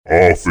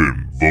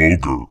often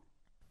vulgar,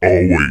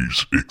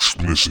 always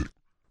explicit,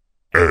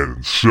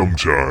 and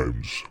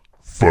sometimes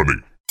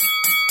funny.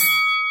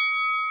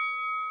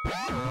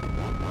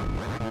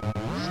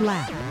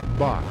 Slap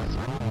Box.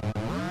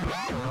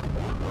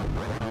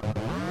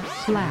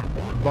 slap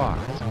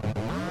Box.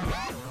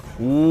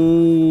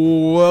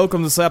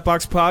 Welcome to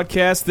Slapbox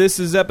Podcast. This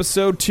is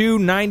episode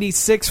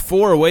 296,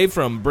 4 away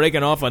from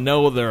breaking off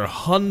another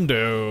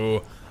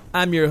hundo.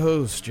 I'm your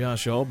host,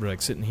 Josh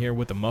Albrecht, sitting here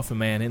with the Muffin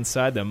Man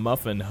inside the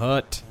Muffin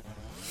Hut.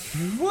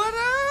 What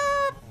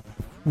up?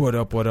 What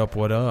up, what up,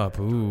 what up?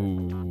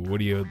 Ooh,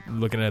 what are you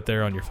looking at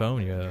there on your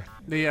phone? You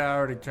Yeah, I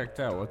already checked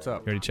out. What's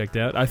up? already checked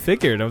out? I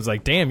figured. I was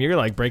like, damn, you're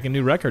like breaking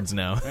new records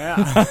now.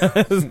 Yeah.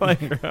 It's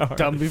like,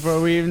 Done before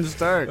we even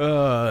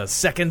start.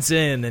 seconds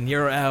in and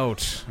you're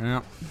out.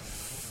 Yeah.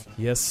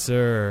 Yes,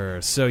 sir.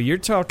 So you're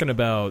talking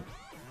about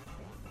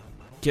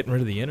getting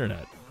rid of the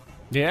internet.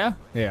 Yeah?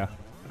 Yeah.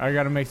 I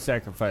gotta make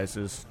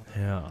sacrifices.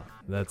 Yeah,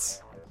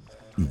 that's...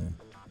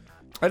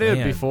 I did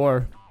Man. it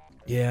before.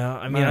 Yeah,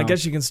 I mean, I No.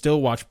 guess you can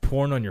still watch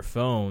porn on your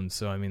phone,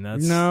 so I mean,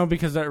 that's... No,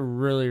 because that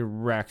really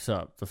racks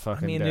up the I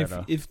fucking mean,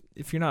 data.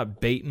 if you're not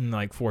baiting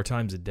like 4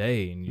 times a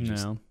day and you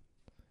just, No.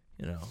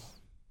 you know,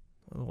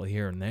 a little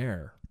here and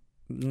there.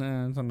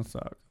 Nah, it's gonna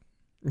suck.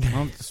 I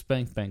have to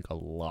spank bank a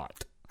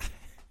lot.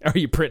 Are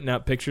you printing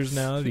out pictures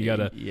now? You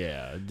got a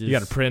Yeah. Just you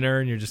got a printer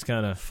and you're just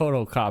kind of...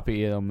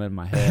 photocopy them in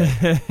my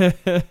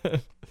head.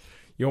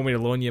 You want me to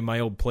loan you my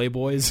old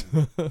Playboys?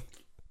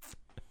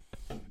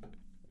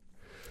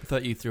 I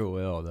thought you threw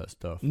away all that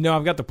stuff. No,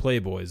 I've got the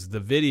Playboys. The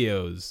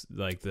videos,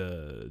 like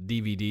the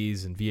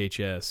DVDs and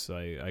VHS,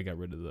 I got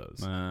rid of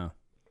those.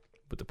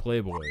 But the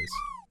Playboys,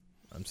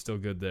 I'm still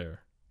good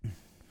there.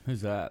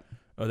 Who's that?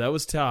 Oh, that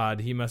was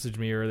Todd. He messaged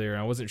me earlier.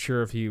 I wasn't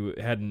sure if he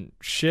hadn't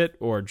shit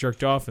or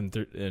jerked off in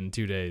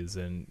 2 days,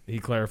 and he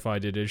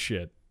clarified it is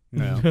shit.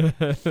 No.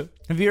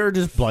 Have you ever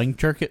just blank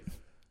jerk it?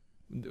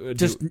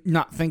 Just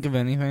not think of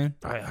anything?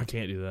 I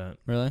can't do that.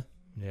 Really?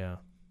 Yeah.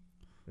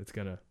 It's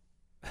gonna...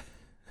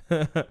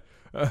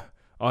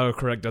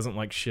 autocorrect doesn't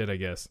like shit, I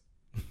guess.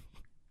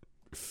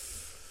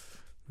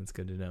 That's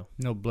good to know.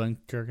 No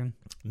blank jerking?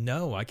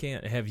 No, I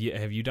can't. Have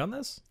you done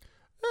this?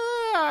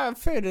 I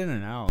fade in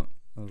and out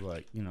of,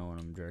 like, you know, when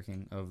I'm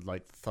jerking, of,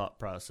 like, the thought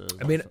process.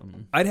 I mean,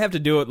 I'd have to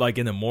do it like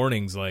in the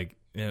mornings, like,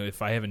 you know,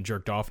 if I haven't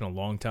jerked off in a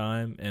long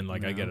time and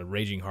like I get a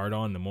raging hard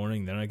on in the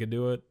morning, then I could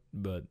do it.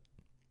 But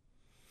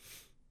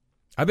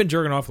I've been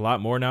jerking off a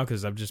lot more now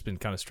because I've just been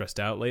kind of stressed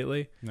out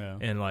lately, yeah.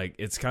 and like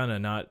it's kind of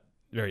not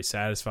very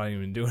satisfying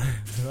when doing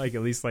it like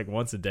at least like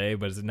once a day,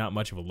 but it's not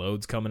much of a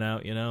load's coming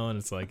out, you know, and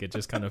it's like it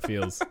just kind of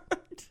feels.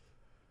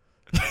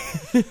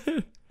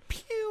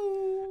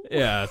 Pew.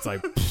 Yeah, it's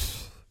like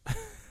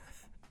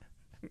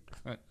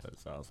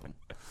That's awesome.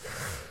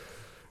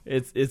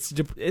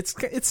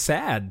 it's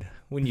sad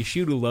when you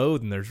shoot a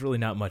load and there's really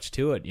not much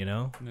to it, you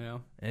know. Yeah.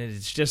 And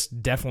it's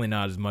just definitely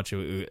not as much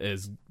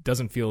as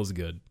doesn't feel as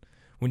good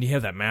when you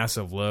have that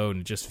massive load,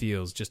 and it just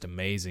feels just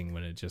amazing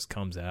when it just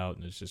comes out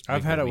and it's just.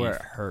 I've big had it relief. where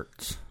it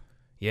hurts.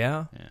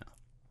 Yeah, Yeah.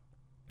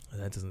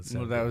 that doesn't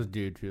sound. Well, that good. was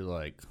due to,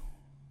 like,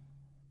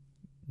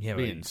 Yeah,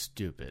 being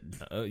stupid.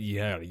 you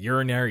had a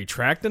urinary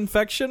tract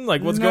infection.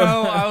 Like what's no,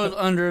 going on? I was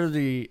under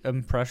the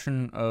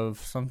impression of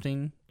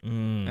something,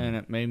 and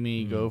it made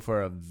me go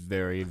for a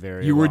very,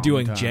 very You were long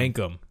doing time.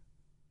 jankum.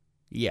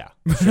 Yeah.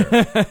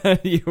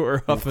 You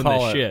were huffing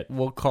Call the it- shit.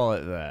 We'll call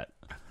it that.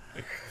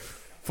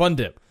 Fun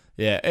dip.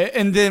 Yeah,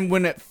 and then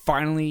when it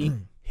finally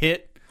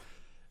hit,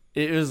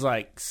 it was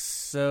like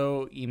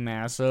so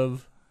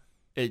massive.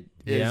 It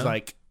Yeah? is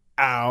like,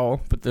 ow,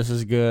 but this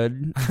is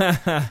good.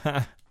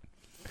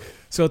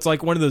 So it's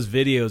like one of those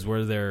videos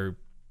where they're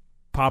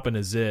popping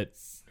a zit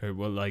or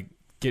well, like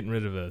getting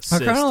rid of a I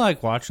cyst. kind of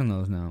like watching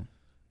those now.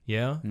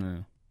 Yeah,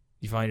 No.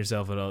 you find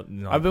yourself at a.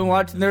 I've been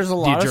watching. There's a Do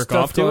you lot of jerk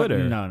stuff off to going. it,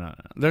 or? No.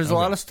 There's a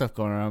Okay. lot of stuff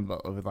going around,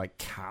 but with like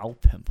cow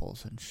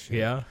pimples and shit.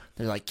 Yeah.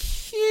 They're like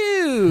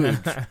huge.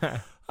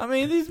 I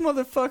mean, these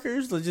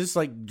motherfuckers, they just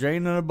like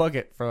drain in a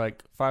bucket for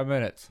like 5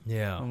 minutes or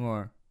Yeah.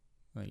 more.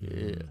 Like,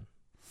 yeah.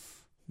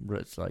 But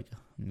it's like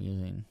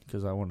amusing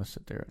because I want to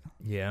sit there.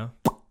 Yeah.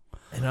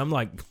 And I'm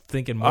like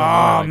thinking more. Oh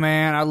and more,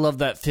 man, I love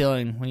that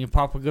feeling when you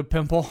pop a good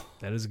pimple.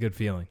 that is a good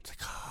feeling.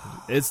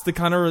 It's the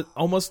kind of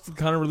almost the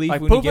kind of relief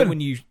Like when you get pooping.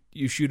 when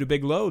you shoot a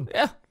big load.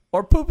 Yeah,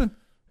 or pooping.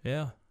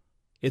 Yeah.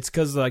 It's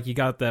because like you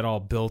got that all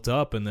built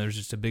up and there's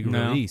just a big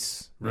No.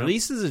 release. No.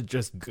 Releases is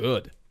just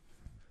good.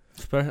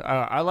 Especially,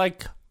 I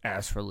like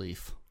ass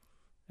relief.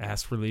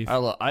 Ass relief.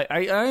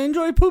 I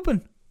enjoy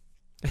pooping.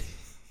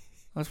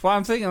 That's why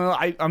I'm thinking.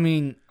 I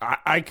mean,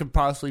 I could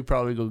possibly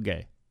probably go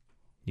gay.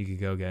 You could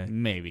go gay.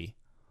 Maybe.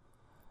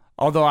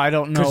 Although I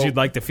don't know. Because you'd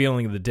like the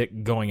feeling of the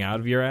dick going out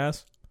of your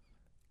ass?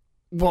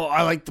 Well,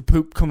 I like the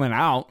poop coming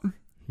out.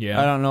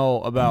 Yeah. I don't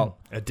know about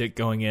a dick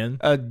going in.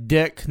 a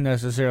dick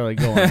necessarily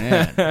going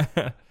in.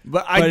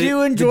 But I do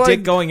The enjoy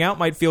dick going out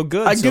might feel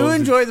good. I so do if it-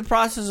 enjoy the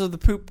process of the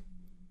poop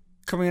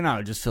coming out.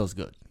 It just feels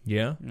good.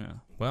 Yeah. Yeah.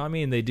 Well, I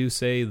mean, they do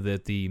say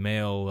that the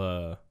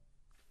male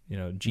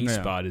G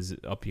spot is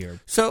up here.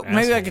 So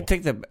maybe I Asshole. could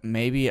take the.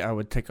 Maybe I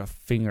would take a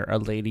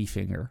lady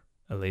finger.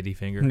 A lady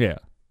finger. Yeah,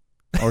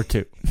 or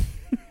two.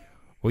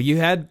 Well, you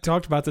had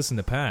talked about this in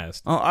the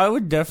past. Oh, I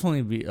would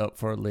definitely be up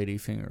for a lady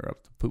finger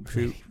up the poop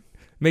chute.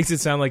 Makes it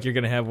sound like you're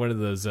gonna have one of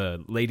those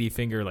lady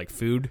finger like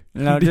food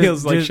No,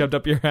 deals like just- shoved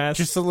up your ass.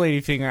 Just a lady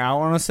finger. I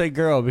want to say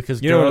girl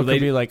because You know girl what could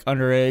lady- be like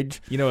underage.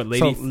 You know what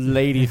lady? So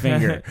lady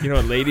finger. You know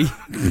what lady?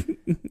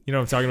 You know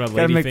what I'm talking about?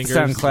 Gotta Lady make fingers. it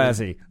sound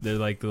classy. They're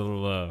like the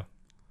little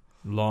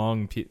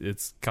long.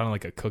 It's kind of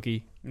like a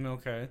cookie.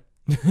 Okay.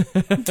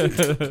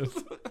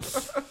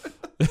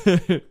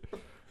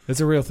 It's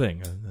a real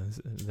thing.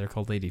 They're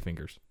called lady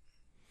fingers.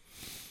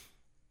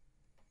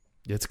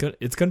 It's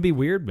gonna be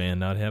weird, man,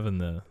 not having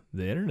the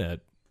internet.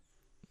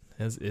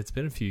 It's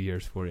been a few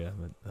years for you,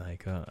 but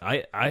like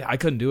I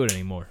couldn't do it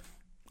anymore.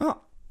 Oh,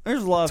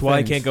 there's a lot. That's of why I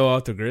things. can't go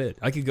off the grid.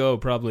 I could go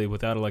probably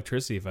without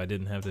electricity if I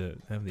didn't have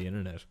the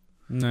internet.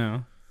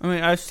 No, I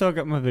mean I still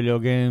got my video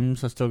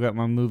games. I still got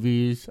my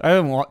movies. I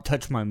haven't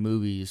touched my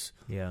movies.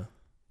 Yeah,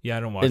 I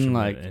don't watch them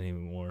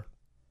anymore.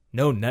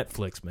 No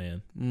Netflix,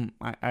 man.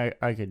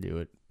 I could do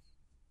it.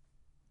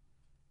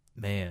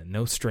 Man,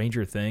 no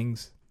Stranger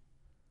Things.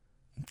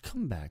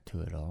 Come back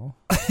to it all.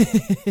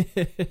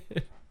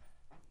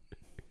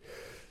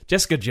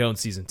 Jessica Jones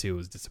season 2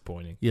 was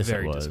disappointing. Yes, it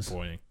Very was.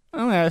 disappointing. I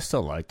mean, I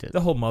still liked it. The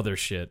whole mother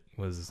shit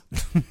was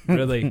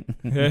really.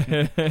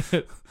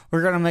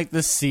 We're gonna make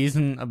this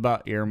season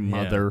about your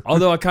mother. Yeah.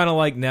 Although I kind of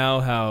like now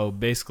how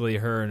basically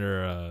her and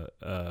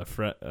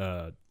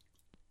her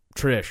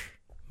Trish,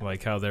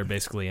 like how they're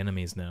basically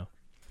enemies now.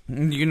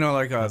 You know,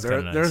 like That's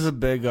kinda nice. there's a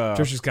big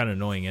Trish is kind of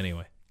annoying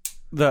anyway.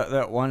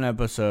 that one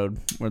episode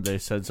where they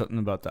said something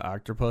about the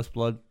octopus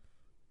blood.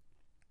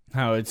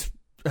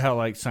 How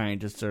like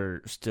scientists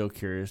are still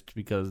curious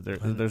because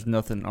there's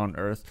nothing on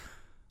Earth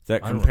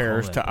that I don't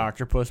compares recall to that.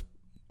 octopus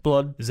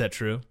blood. Is that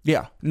true?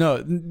 Yeah,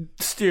 no,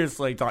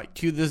 seriously, like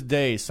to this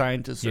day,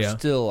 scientists are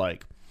still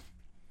like,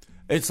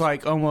 it's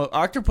like almost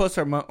octopus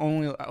are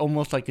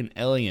almost like an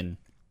alien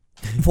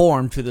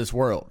form to this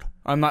world.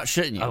 I'm not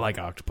shitting you. I like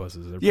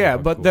octopuses. They're Yeah,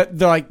 pretty but cool. that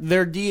like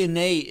their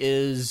DNA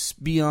is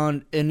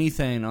beyond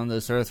anything on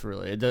this earth.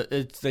 Really,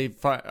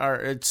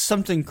 it's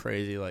something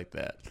crazy like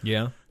that.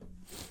 Yeah.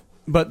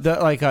 But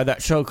that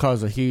show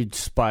caused a huge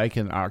spike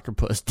in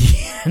octopus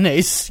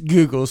DNA.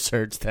 Google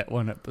search that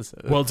one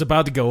episode. Well, it's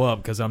about to go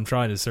up because I'm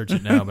trying to search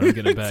it now, but I'm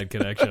getting a bad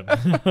connection.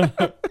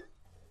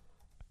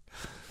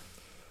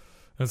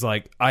 It's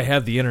like I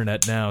have the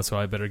internet now, so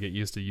I better get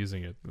used to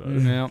using it. But,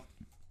 yeah.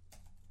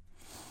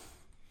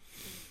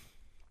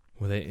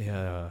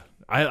 well,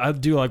 I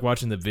do like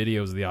watching the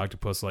videos of the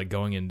octopus like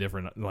going in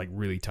different like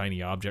really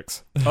tiny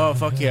objects. Oh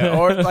fuck yeah!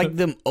 Or like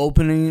them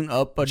opening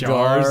up a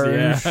jar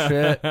and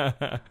shit.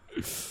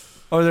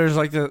 Or there's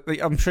like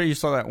I'm sure you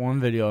saw that one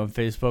video on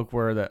Facebook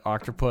where the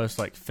octopus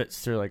like fits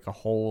through like a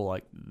hole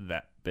like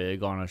that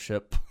big on a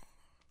ship.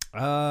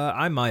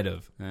 I might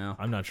have. Yeah.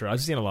 I'm not sure. I've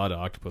seen a lot of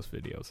octopus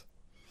videos.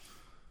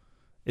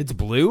 It's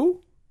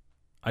blue?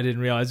 I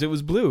didn't realize it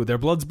was blue. Their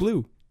blood's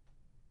blue.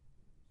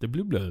 They're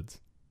blue bloods.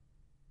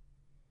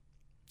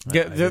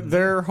 Yeah,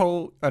 their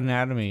whole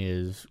anatomy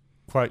is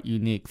quite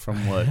unique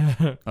from what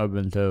I've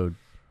been told.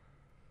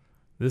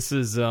 This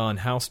is on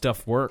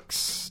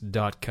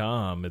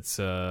howstuffworks.com. It's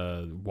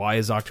why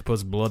is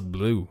octopus blood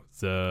blue?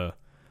 The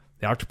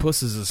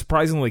octopus is a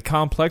surprisingly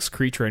complex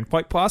creature and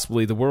quite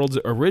possibly the world's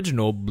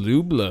original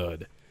blue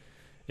blood.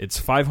 Its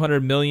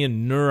 500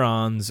 million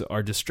neurons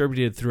are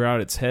distributed throughout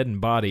its head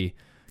and body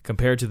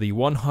compared to the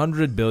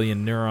 100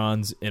 billion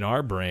neurons in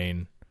our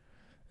brain.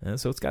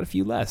 So it's got a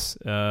few less.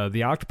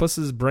 The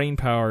octopus's brain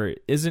power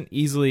isn't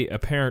easily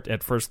apparent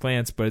at first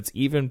glance, but it's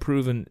even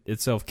proven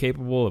itself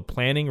capable of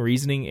planning,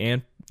 reasoning,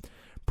 and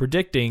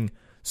predicting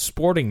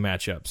sporting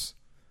matchups.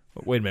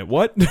 Wait a minute,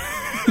 what?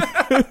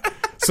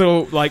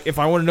 So, like, if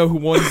I want to know who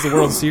wins the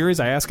World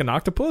Series, I ask an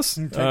octopus?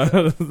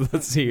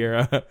 Let's see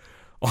here.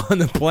 On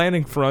the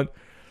planning front,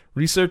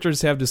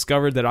 researchers have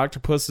discovered that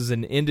octopuses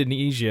in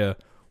Indonesia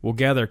will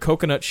gather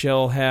coconut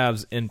shell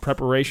halves in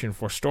preparation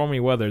for stormy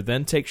weather,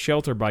 then take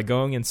shelter by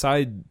going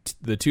inside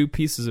the two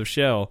pieces of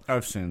shell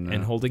I've seen that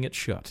and holding it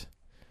shut.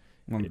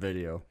 on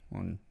video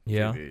on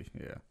Yeah. TV.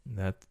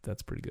 Yeah.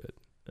 That's pretty good.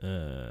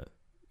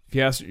 If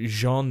you ask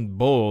Jean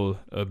Boll,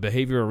 a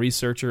behavioral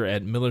researcher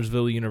at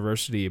Millersville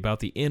University, about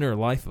the inner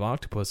life of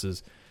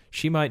octopuses,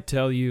 she might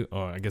tell you...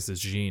 Oh, I guess it's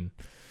Jean.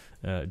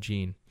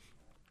 Jean.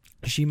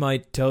 She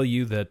might tell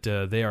you that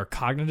they are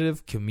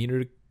cognitive,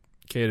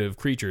 communicative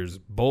creatures.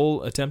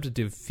 Boll attempted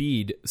to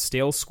feed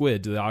stale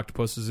squid to the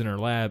octopuses in her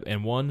lab,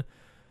 and one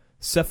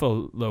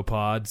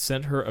cephalopod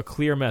sent her a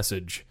clear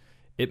message.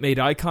 It made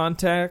eye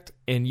contact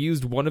and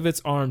used one of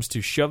its arms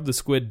to shove the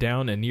squid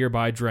down a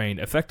nearby drain,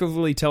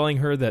 effectively telling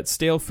her that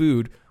stale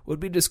food would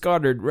be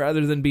discarded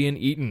rather than being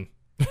eaten.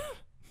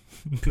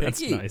 That's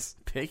Picky. nice.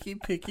 Picky.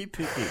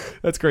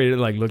 That's great. It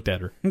like looked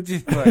at her.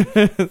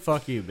 Like,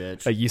 fuck you,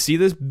 bitch. Like, you see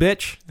this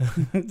bitch?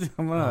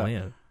 I'm gonna Oh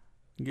man,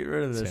 get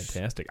rid of it's this.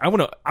 fantastic. I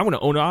want to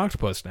own an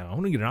octopus now. I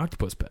want to get an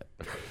octopus pet.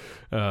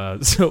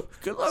 So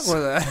good luck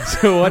with that.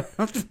 So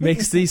what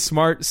makes these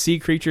smart sea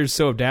creatures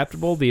so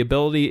adaptable? The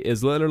ability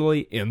is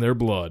literally in their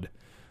blood.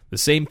 The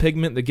same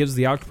pigment that gives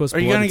the octopus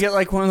blood. Are you going to get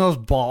like one of those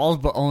balls,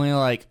 but only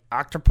like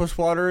octopus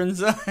water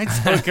inside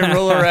so it can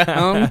roll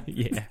around?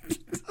 Yeah.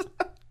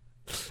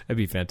 That'd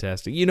be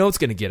fantastic. You know it's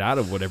going to get out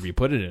of whatever you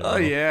put it in. Oh,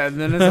 yeah, and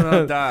then it's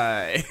going to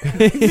die.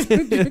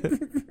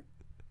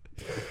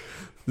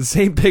 The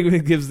same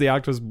pigment gives the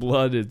octopus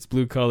blood its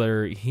blue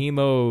color.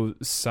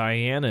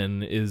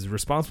 Hemocyanin is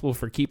responsible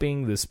for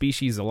keeping the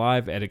species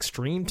alive at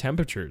extreme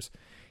temperatures.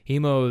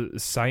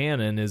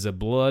 Hemocyanin is a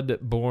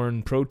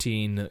blood-borne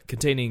protein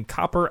containing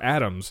copper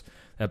atoms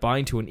that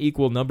bind to an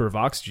equal number of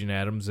oxygen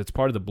atoms. It's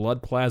part of the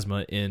blood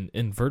plasma in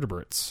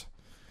invertebrates.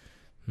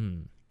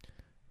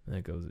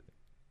 That goes...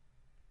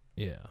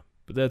 Yeah.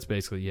 But that's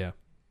basically, yeah.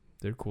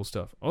 They're cool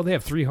stuff. Oh, they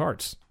have 3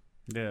 hearts.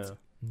 Yeah.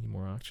 Need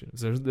more oxygen.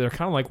 They're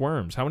kind of like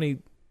worms. How many...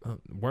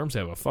 worms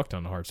have a fuck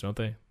ton of hearts, don't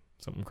they?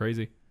 Something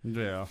crazy.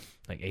 Yeah.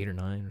 Like 8 or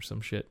 9 or some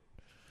shit.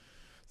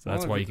 So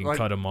that's Well, why you can like,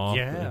 cut them off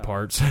yeah. in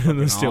parts and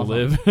they still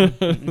awesome.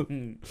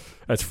 live.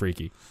 That's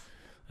freaky.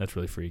 That's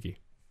really freaky.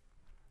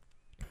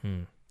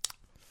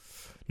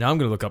 Now I'm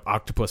gonna look up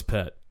octopus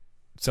pet.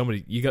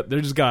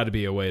 There's got to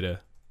be a way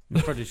to.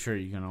 I'm pretty sure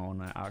you can own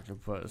that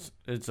octopus.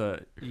 It's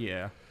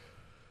yeah.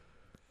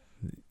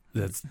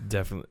 That's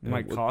definitely It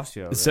might cost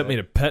you. It sent me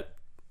to pet.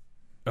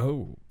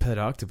 Oh, pet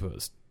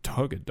octopus.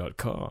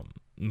 Target.com.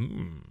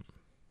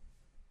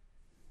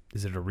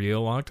 Is it a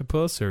real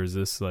octopus or is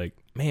this like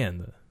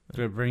man?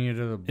 To bring you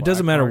to the. It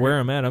doesn't matter where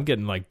I'm at. I'm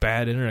getting like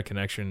bad internet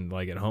connection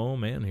like at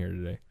home and here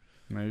today.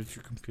 Maybe it's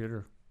your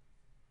computer.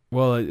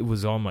 Well, it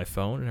was on my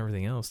phone and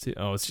everything else too.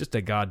 Oh, it's just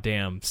a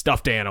goddamn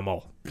stuffed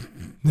animal.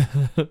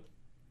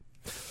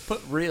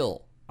 Put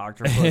real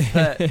octopus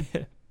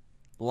pet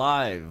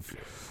live.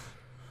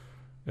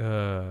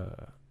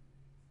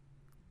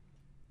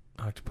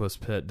 Octopus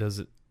pet does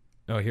it.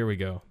 Oh, here we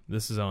go.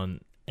 This is on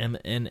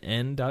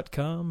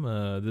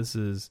MNN.com. This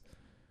is.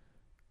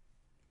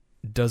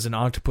 Does an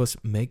octopus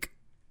make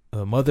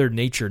a Mother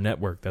Nature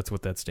Network? That's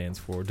what that stands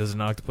for. Does an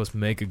octopus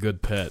make a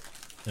good pet?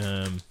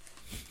 I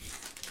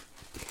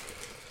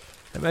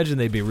imagine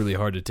they'd be really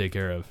hard to take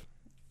care of.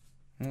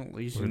 Well, at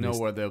least Or you at know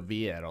least- where they'll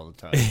be at all the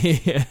time.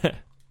 Yeah.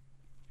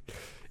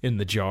 In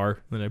the jar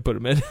that I put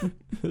them in.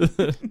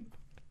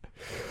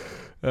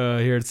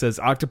 Here it says,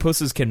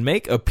 octopuses can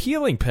make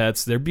appealing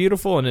pets. They're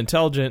beautiful and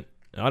intelligent.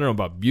 I don't know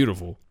about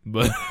beautiful,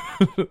 but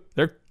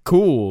they're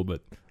cool,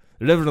 but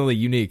they're definitely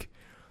unique.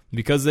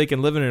 Because they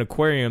can live in an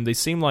aquarium, they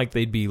seem like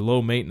they'd be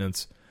low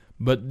maintenance.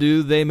 But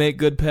do they make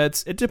good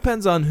pets? It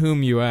depends on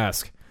whom you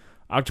ask.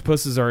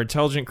 Octopuses are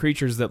intelligent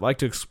creatures that like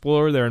to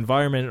explore their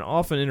environment and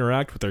often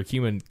interact with their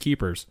human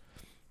keepers.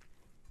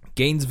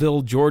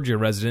 Gainesville, Georgia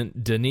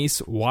resident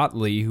Denise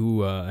Watley,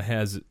 who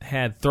has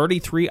had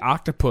 33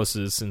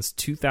 octopuses since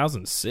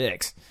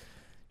 2006.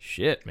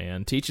 Shit,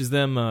 man. Teaches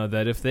them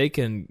that if they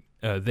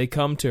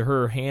come to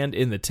her hand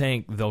in the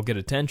tank, they'll get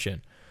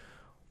attention.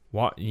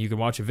 You can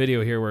watch a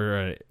video here where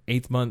an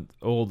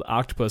 8-month-old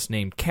octopus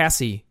named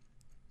Cassie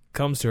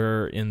comes to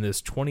her in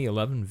this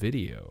 2011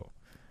 video.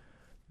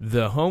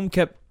 The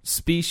home-kept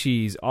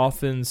species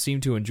often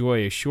seem to enjoy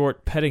a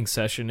short petting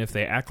session if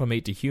they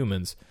acclimate to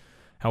humans.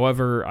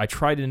 However, I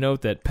try to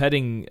note that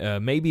petting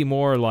may be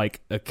more like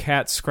a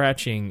cat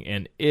scratching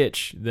an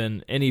itch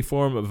than any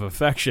form of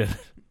affection.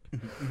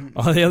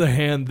 On the other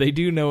hand, they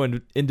do know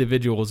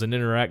individuals and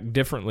interact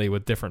differently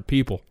with different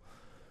people.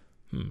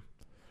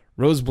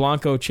 Rose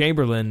Blanco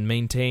Chamberlain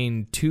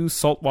maintained 2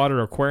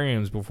 saltwater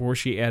aquariums before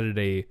she added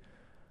a...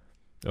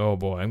 Oh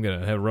boy, I'm going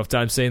to have a rough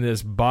time saying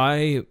this.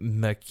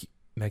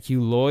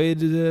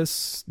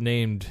 Maculoidus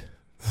named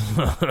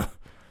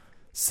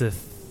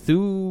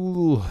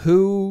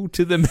Cthulhu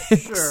to the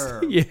mix.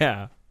 Sure.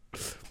 Yeah.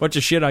 Bunch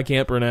of shit I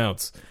can't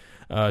pronounce.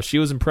 She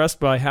was impressed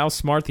by how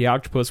smart the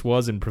octopus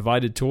was and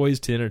provided toys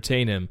to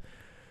entertain him.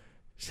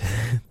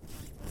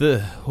 The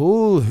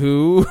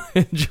who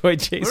enjoyed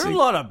chasing. There are a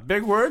lot of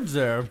big words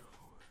there.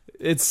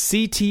 It's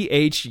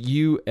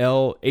Cthulhu.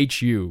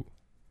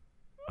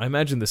 I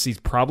imagine the C's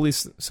probably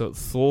so.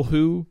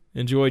 Thulhu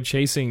enjoyed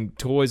chasing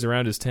toys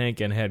around his tank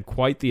and had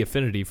quite the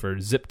affinity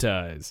for zip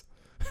ties.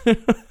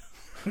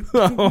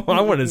 Oh,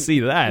 I want to see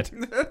that.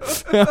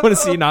 I want to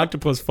see an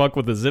octopus fuck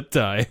with a zip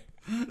tie.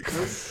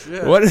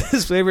 Shit. One of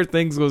his favorite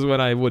things was when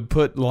I would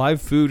put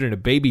live food in a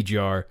baby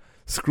jar,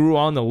 screw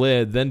on the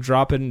lid, then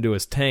drop it into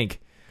his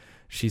tank.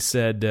 She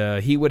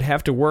said he would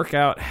have to work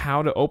out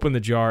how to open the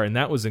jar, and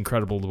that was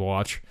incredible to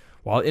watch.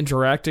 While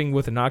interacting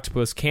with an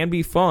octopus can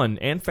be fun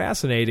and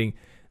fascinating,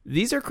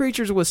 these are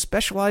creatures with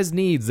specialized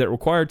needs that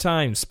require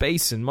time,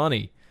 space, and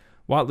money.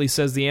 Watley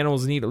says the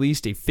animals need at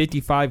least a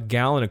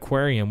 55-gallon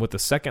aquarium with a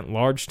second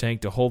large tank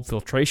to hold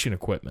filtration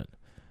equipment.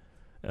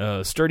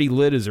 Sturdy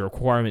lid is a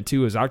requirement,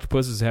 too, as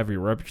octopuses have a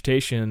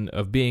reputation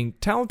of being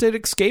talented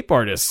escape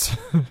artists.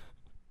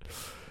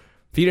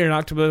 Feeding an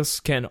octopus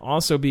can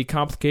also be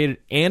complicated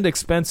and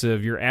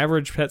expensive. Your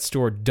average pet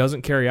store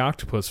doesn't carry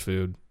octopus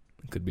food.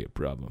 It could be a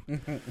problem.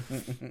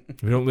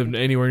 We don't live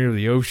anywhere near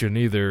the ocean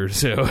either,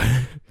 so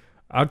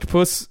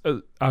Octopus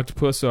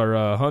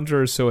are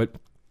hunters, so it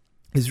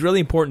is really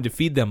important to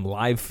feed them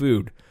live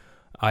food.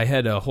 I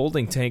had a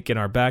holding tank in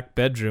our back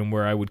bedroom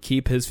where I would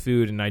keep his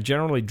food, and I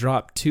generally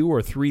dropped 2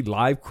 or 3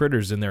 live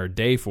critters in there a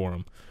day for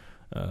him.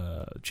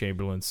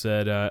 Chamberlain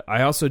said,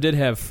 I also did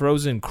have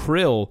frozen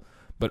krill,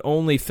 but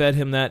only fed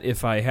him that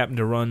if I happened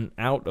to run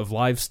out of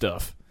live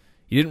stuff.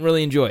 He didn't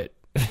really enjoy it.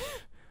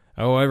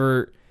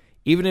 However,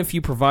 even if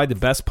you provide the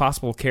best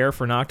possible care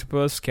for an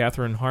octopus,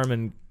 Catherine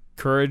Harmon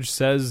Courage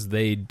says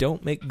they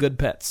don't make good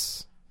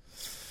pets.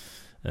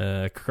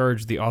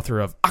 Courage, the author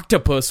of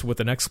Octopus with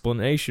an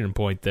exclamation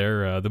point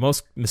there, the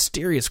most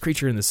mysterious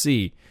creature in the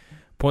sea,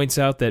 points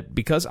out that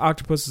because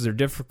octopuses are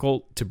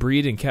difficult to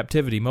breed in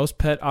captivity, most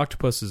pet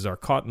octopuses are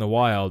caught in the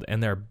wild,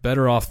 and they're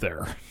better off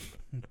there.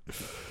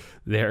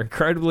 They're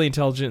incredibly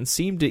intelligent and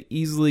seem to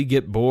easily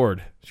get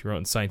bored, she wrote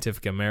in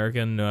Scientific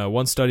American.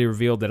 One study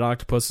revealed that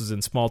octopuses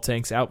in small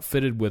tanks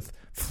outfitted with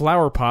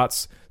flower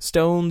pots,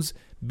 stones,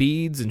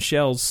 beads, and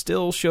shells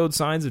still showed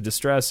signs of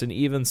distress and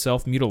even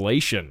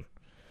self-mutilation.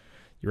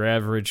 Your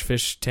average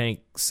fish tank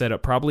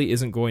setup probably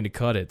isn't going to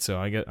cut it, so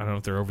I don't know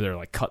if they're over there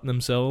like cutting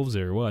themselves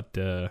or what.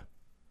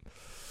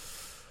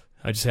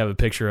 I just have a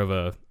picture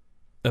of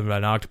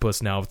an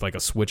octopus now with like a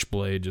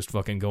switchblade just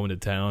fucking going to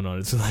town on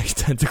its like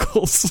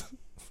tentacles.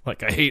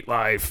 Like, I hate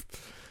life.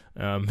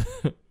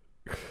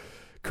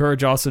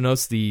 Courage also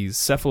notes the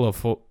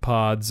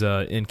cephalopods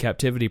in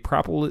captivity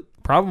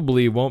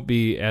probably won't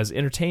be as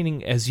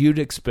entertaining as you'd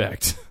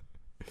expect.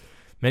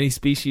 Many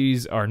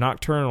species are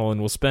nocturnal and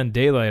will spend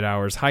daylight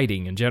hours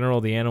hiding. In general,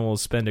 the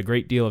animals spend a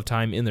great deal of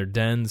time in their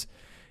dens,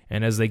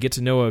 and as they get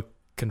to know a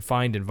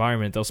confined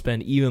environment, they'll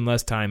spend even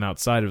less time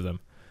outside of them.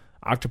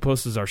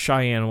 Octopuses are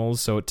shy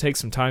animals, so it takes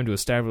some time to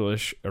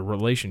establish a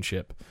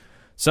relationship.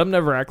 Some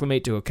never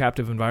acclimate to a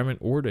captive environment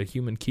or to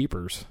human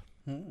keepers.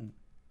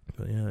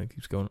 But yeah, it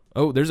keeps going.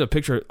 Oh, there's a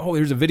picture. Oh,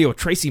 there's a video of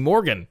Tracy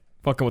Morgan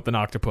fucking with an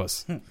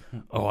octopus.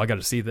 Oh, I got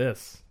to see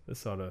this.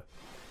 This ought to...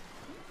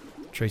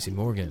 Tracy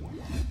Morgan.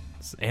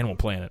 It's Animal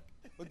Planet.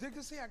 But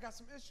Dickinson, I got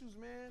some issues,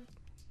 man.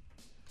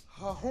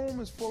 Her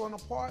home is falling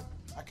apart.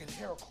 I can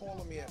hear her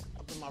calling me up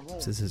in my room.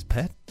 Is this his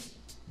pet?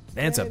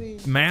 That's a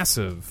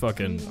massive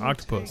fucking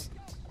octopus.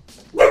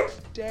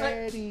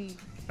 Daddy,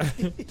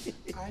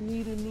 I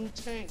need a new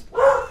tank.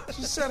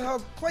 She said her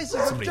place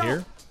is Somebody a dump.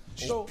 here?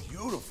 So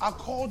beautiful. I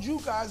called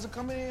you guys to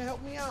come in here and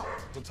help me out.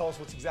 So tell us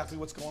exactly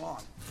what's going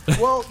on.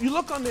 Well, you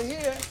look under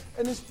here,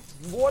 and it's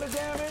water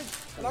damage,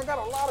 and I got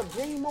a lot of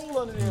green mold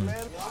under there,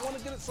 man. I want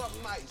to get it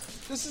something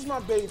nice. This is my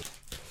baby.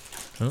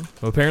 Huh?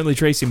 Well, apparently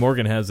Tracy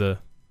Morgan has a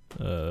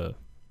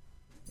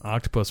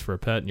octopus for a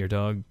pet, and your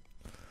dog.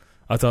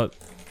 I thought,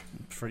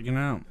 Freaking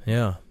out.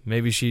 yeah,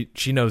 maybe she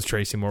knows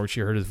Tracy Morgan.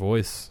 She heard his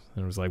voice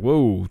and was like,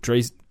 "Whoa,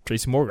 Tracy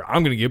Morgan,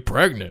 I'm gonna get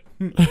pregnant."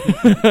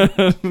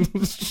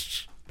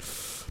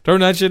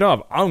 Turn that shit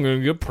off. I'm gonna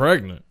get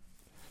pregnant.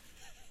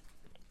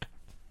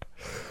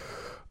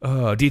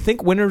 Do you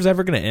think winter's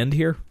ever gonna end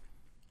here?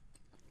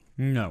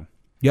 No.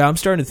 Yeah, I'm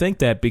starting to think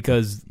that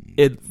because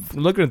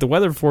looking at the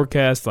weather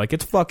forecast, like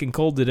it's fucking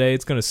cold today.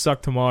 It's gonna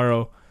suck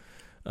tomorrow.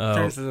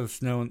 Chances of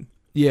snowing.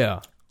 Yeah.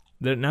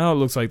 Now it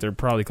looks like they're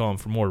probably calling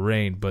for more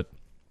rain, but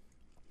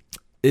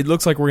it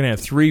looks like we're going to have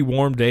 3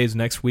 warm days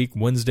next week,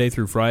 Wednesday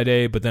through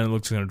Friday, but then it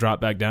looks going to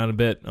drop back down a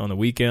bit on the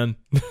weekend.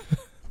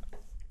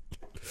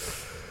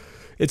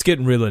 It's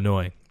getting really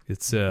annoying.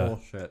 It's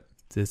Bullshit.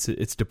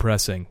 It's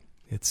depressing.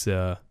 It's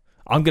I'm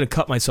going to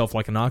cut myself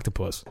like an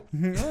octopus.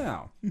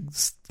 Yeah.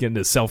 It's getting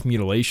to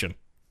self-mutilation.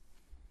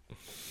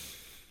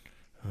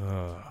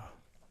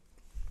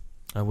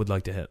 I would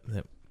like to have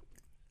that.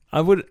 I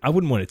wouldn't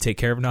want to take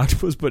care of an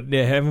octopus, but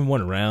yeah, having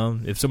one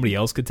around, if somebody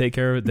else could take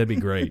care of it, that'd be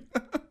great.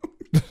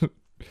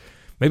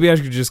 Maybe I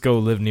should just go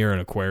live near an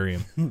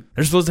aquarium.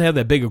 They're supposed to have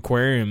that big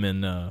aquarium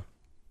in the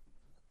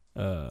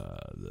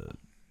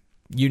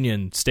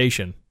Union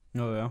Station.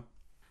 Oh, yeah?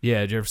 Yeah,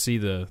 did you ever see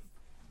the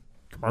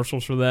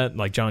commercials for that?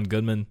 Like John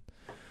Goodman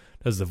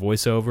does the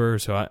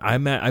voiceover. So I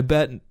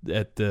bet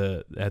at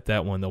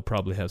that one they'll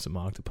probably have some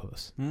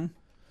octopus.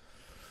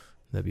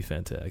 That'd be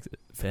fantastic.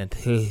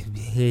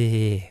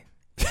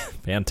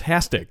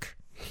 Fantastic.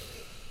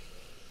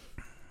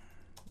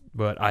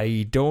 But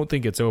I don't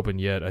think it's open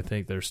yet. I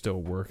think they're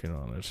still working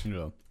on it.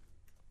 Yeah.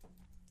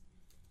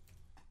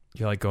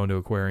 You like going to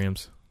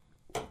aquariums?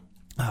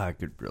 I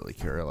could really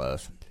care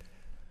less.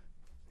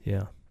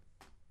 Yeah.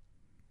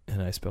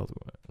 And I spelled it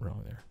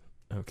wrong there.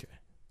 Okay.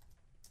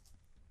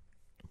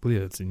 I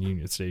believe it's in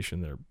Union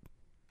Station there.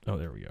 Oh,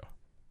 there we go.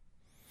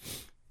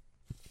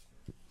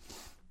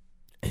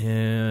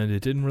 And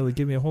it didn't really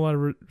give me a whole lot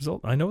of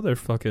result. I know they're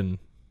fucking...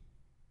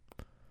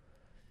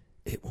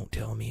 It won't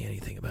tell me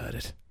anything about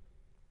it.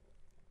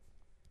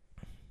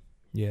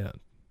 Yeah.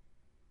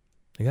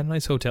 They got a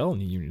nice hotel in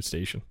the Union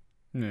Station.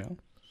 Yeah.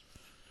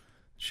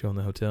 Showing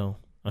the hotel.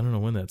 I don't know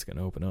when that's going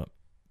to open up.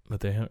 But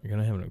they're going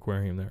to have an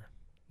aquarium there.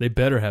 They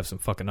better have some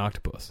fucking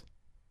octopus.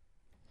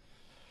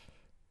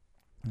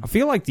 I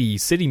feel like the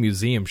City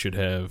Museum should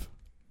have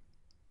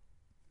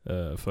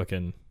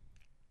fucking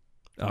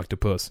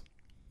octopus.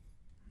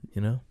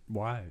 You know?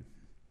 Why?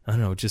 I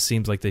don't know. It just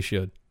seems like they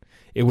should.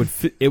 It would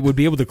it would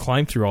be able to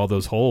climb through all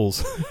those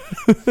holes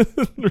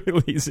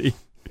real easy.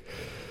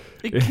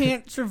 It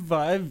can't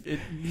survive. It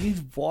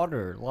needs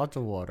water, lots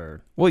of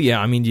water. Well, yeah.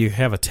 I mean, you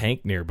have a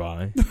tank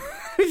nearby.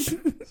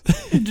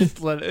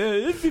 Just let it.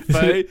 It'd be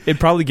fine. It'd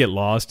probably get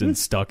lost and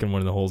stuck in one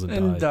of the holes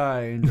and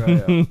die and dry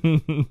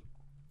out.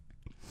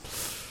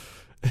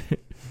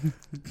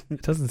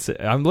 It doesn't say.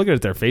 I'm looking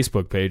at their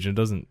Facebook page and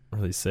it doesn't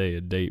really say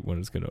a date when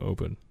it's going to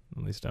open.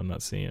 At least I'm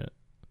not seeing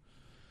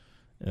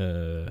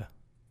it.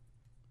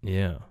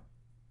 Yeah.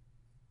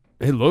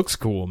 It looks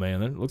cool,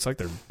 man. It looks like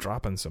they're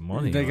dropping some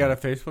money. They on got it.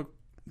 a Facebook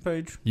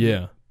page?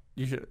 Yeah.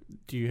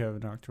 Do you have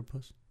an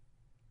octopus?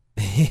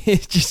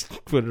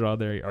 Just put it on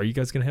there. Are you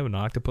guys going to have an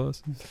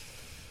octopus?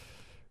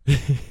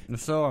 If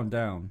so, I'm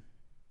down.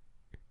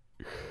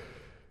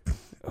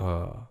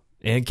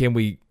 And can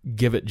we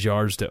give it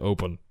jars to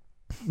open?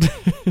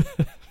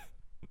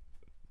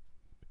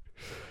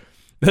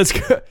 That's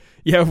good.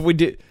 Yeah, if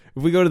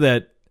we go to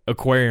that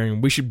aquarium,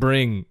 we should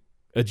bring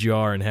a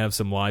jar and have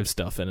some live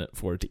stuff in it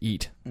for it to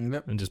eat.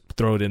 Yep. And just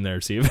throw it in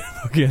there, see if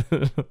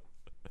it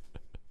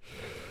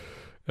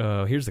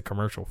here's the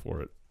commercial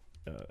for it.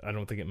 I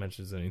don't think it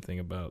mentions anything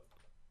about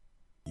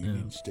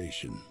Union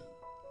Station.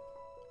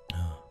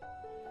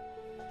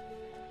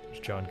 There's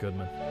John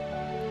Goodman.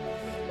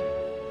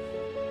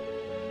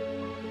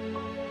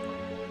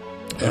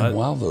 And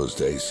while those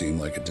days seem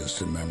like a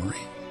distant memory,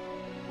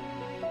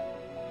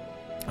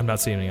 I'm not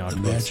seeing any the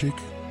octopus. magic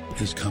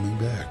is coming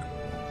back.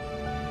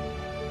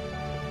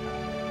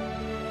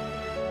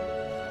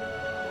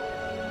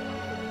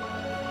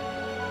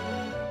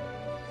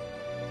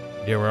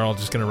 Yeah, we're all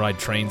just going to ride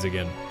trains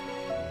again.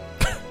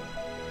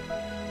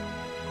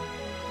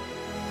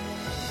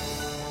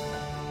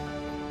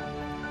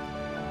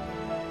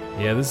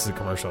 Yeah, this is a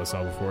commercial I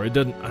saw before. It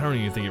doesn't. I don't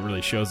even think it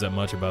really shows that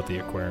much about the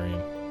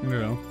aquarium.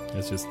 No.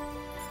 It's just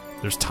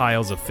there's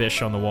tiles of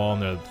fish on the wall,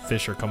 and the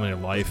fish are coming to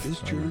life This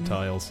on journey the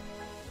tiles.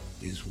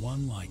 is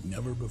one like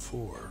never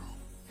before.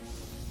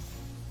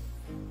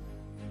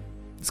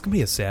 It's gonna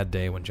be a sad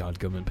day when John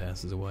Goodman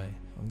passes away.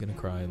 I'm gonna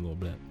cry a little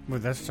bit.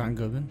 Wait, that's John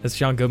Goodman? That's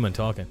John Goodman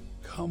talking.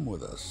 Come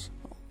with us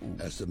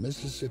as the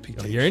Mississippi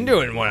Oh, takes you're into you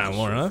it to more the and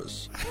more, huh?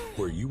 surface,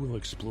 where you will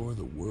explore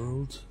the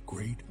world's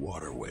great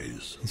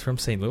waterways. He's from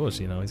St. Louis,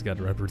 you know. He's got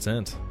to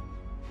represent.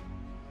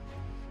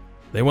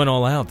 They went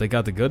all out. They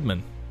got the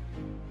Goodman.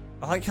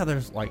 I like how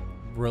there's like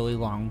really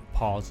long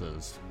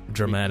pauses.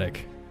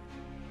 Dramatic.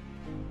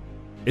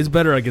 It's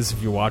better, I guess,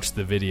 if you watch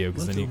the video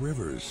because Let then the you.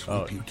 rivers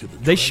sweep you to the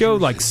They show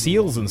treasures like hidden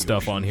seals along and the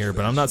stuff on ocean's here,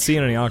 but I'm vast not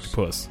seeing any shores.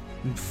 octopus.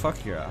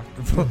 Fuck your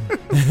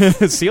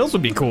octopus. Seals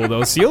would be cool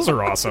though. Seals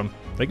are awesome.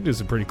 They can do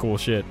some pretty cool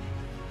shit.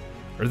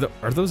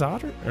 Are those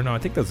otter? Or no, I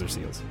think those are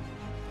seals.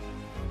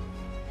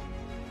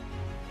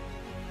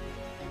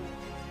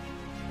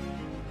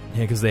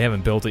 Yeah, because they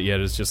haven't built it yet.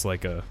 It's just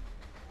like a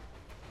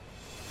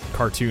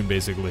cartoon,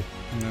 basically.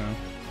 No.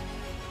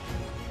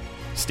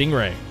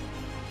 Stingray.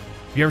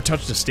 You ever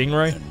touched a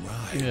stingray? And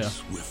ride Yeah.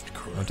 swift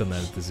currents I've done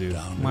that at the zoo.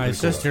 down My the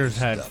sister's gorgeous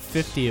had depths.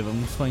 50 of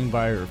them swing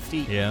by her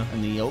feet Yeah.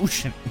 in the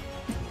ocean.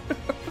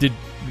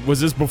 Was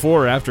this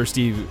before or after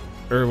Steve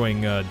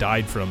Irwin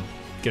died from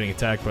getting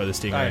attacked by the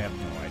stingray? I have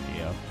no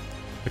idea.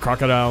 The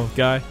crocodile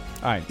guy?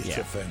 It's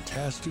a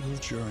fantastical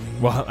journey.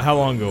 Well, how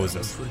long ago you'll was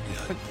never this?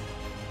 forget.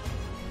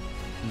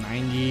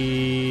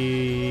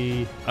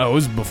 90. Oh, it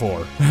was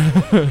before.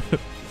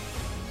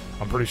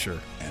 I'm pretty sure.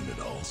 And it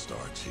all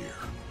starts here.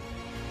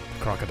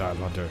 Crocodile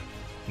hunter.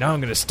 Now I'm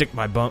going to stick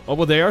my bum. Oh,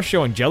 well, they are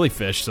showing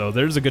jellyfish, so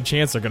there's a good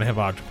chance they're going to have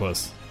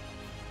octopus.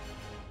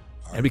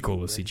 That'd be cool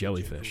to see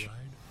jellyfish.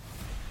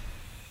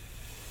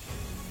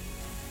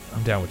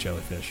 I'm down with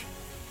jellyfish.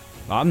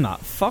 I'm not.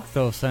 Fuck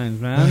those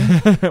things,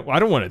 man. Well, I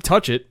don't want to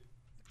touch it,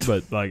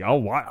 but like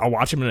I'll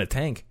watch them in a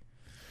tank.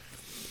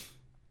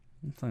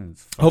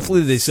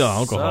 Hopefully they sell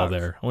alcohol sucks.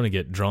 there. I want to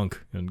get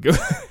drunk and go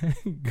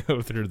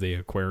go through the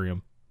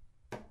aquarium.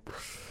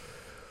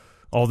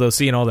 Although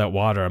seeing all that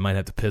water, I might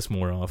have to piss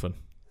more often.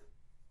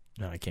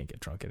 No, I can't get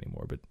drunk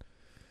anymore, but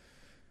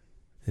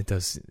it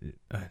does.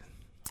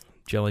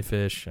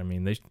 Jellyfish. I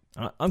mean,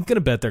 I'm gonna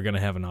bet they're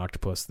gonna have an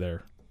octopus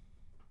there.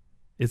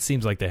 It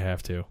seems like they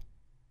have to.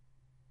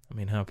 I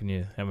mean, how can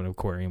you have an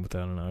aquarium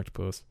without an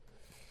octopus?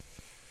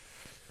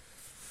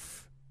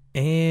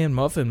 And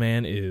Muffin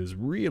Man is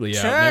really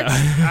Check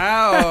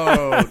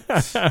out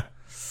out.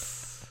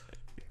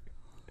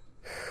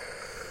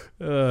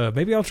 now.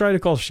 Maybe I'll try to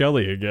call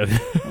Shelly again.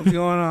 What's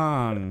going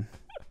on?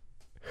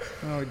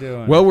 How are we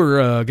doing? Well,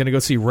 we're going to go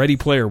see Ready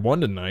Player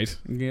One tonight.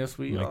 yes,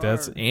 we are.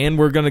 And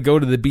we're going to go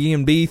to the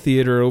B&B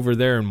theater over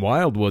there in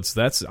Wildwood.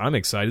 So I'm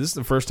excited. This is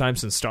the first time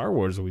since Star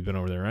Wars that we've been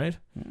over there, right?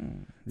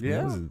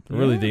 Yeah. This is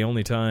really the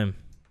only time.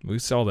 We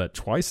saw that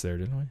twice there,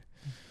 didn't we?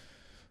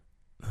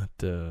 But,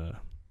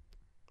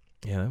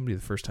 yeah, that would be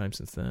the first time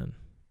since then.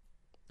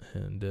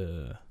 And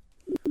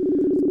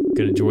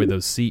gonna enjoy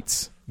those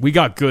seats. We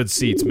got good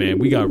seats, man.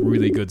 We got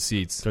really good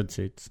seats. Good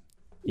seats.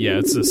 Yeah,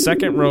 it's the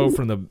second row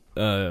from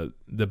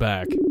the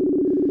back,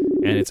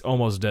 and it's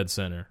almost dead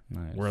center.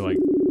 Nice. We're like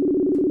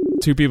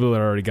two people that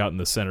already got in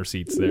the center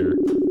seats there.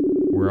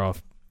 We're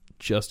off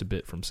just a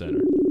bit from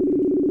center.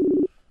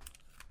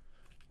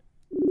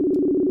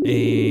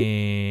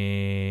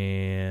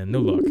 And no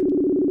luck.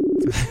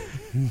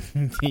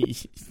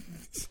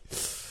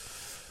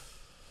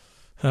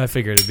 I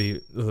figured it'd be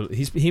a little,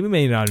 he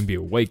may not even be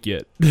awake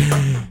yet.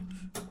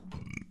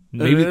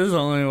 Maybe it is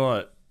only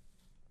what?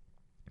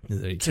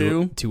 Is it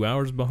 2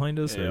 hours behind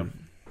us? Yeah.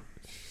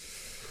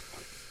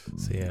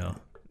 So yeah.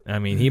 I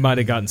mean, he might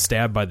have gotten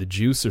stabbed by the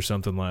juice or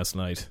something last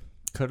night.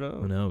 Could have.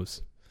 Who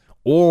knows?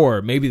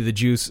 Or maybe the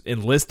juice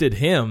enlisted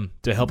him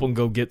to help him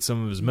go get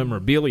some of his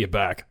memorabilia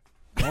back.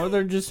 Or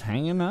they're just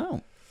hanging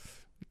out.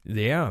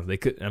 Yeah, they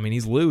could. I mean,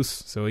 he's loose,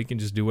 so he can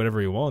just do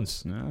whatever he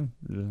wants. Yeah.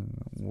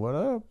 What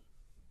up?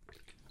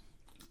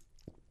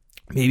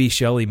 Maybe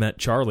Shelley met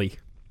Charlie.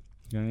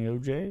 Any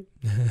OJ?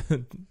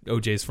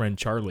 OJ's friend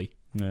Charlie.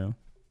 No.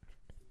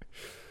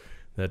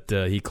 That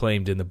he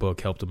claimed in the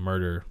book helped him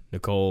murder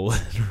Nicole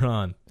and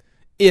Ron.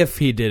 If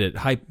he did it,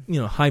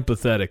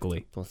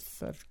 hypothetically.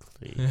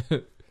 Hypothetically.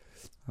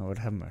 I would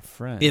have my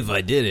friend. If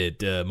I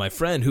did it, my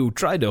friend who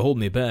tried to hold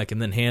me back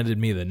and then handed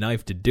me the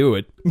knife to do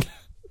it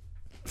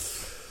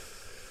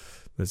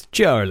was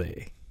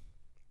Charlie.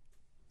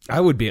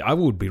 I would be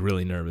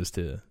really nervous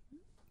to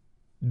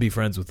be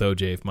friends with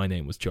OJ if my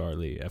name was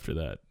Charlie after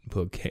that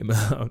book came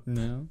out.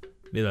 No.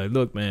 Be like,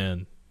 look,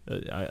 man,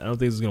 I don't think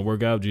this is gonna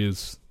work out,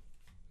 Juice.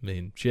 I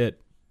mean,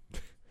 shit.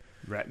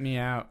 Rat me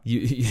out.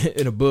 You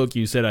in a book,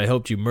 you said I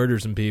helped you murder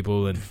some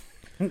people, and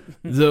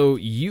though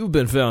you've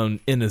been found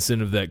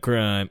innocent of that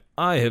crime,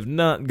 I have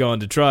not gone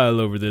to trial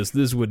over this.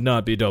 This would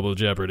not be double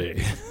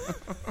jeopardy.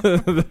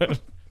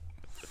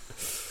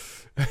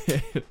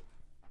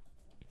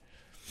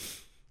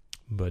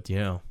 But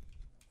yeah,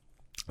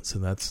 so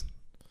that's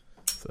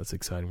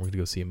exciting. We're gonna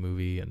go see a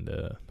movie, and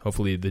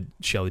hopefully the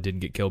Shelley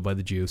didn't get killed by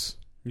the juice.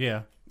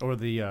 Yeah, or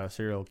the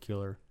serial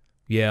killer.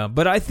 Yeah,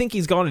 but I think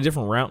he's gone a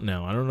different route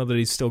now. I don't know that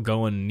he's still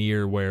going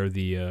near where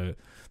the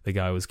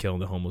guy was killing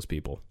the homeless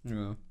people.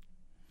 Yeah.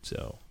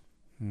 So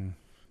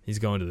he's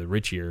going to the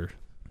richier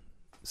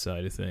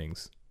side of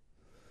things.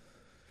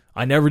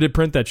 I never did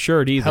print that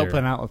shirt either.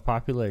 Helping out with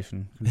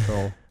population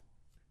control.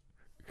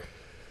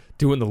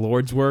 Doing the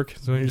Lord's work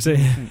is what you're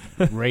saying?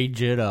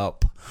 Rage it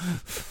up.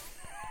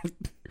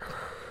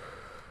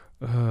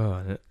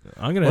 I'm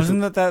gonna.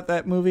 Wasn't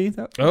that movie?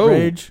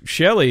 Rage?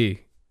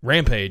 Shelley.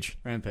 Rampage.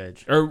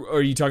 Or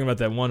are you talking about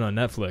that one on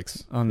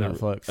Netflix? On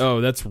Netflix. Oh,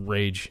 that's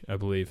Rage, I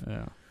believe.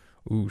 Yeah.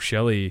 Ooh,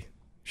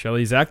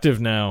 Shelley's active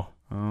now.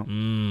 Oh.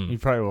 You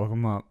probably woke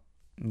him up.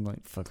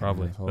 Like, fucking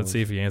probably. assholes. Let's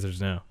see if he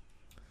answers now.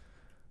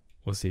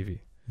 We'll see if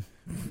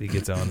he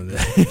gets on to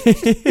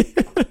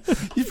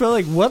that. He's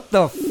probably like, what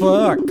the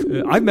fuck?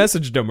 I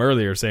messaged him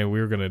earlier saying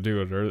we were going to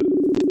do it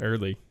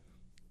early.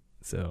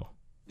 So.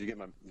 Did you get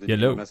my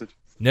message?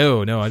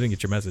 No, I didn't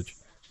get your message.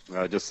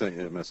 I just sent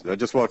you a message. I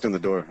just walked in the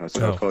door. I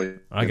said I'll call you.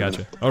 I got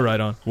you. All right,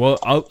 on. Well,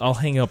 I'll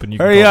hang up and you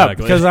hurry can call up back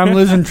because later. I'm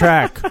losing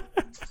track. Right.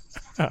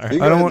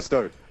 I don't want to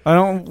start. I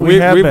don't.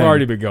 We've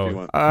already been going.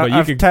 But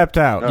I've tapped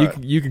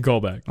out. You can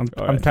call back. I'm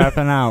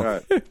tapping out. All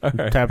right. I'm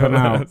tapping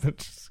out.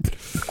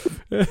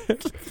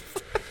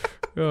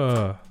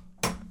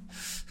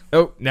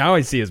 Oh, now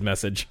I see his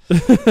message.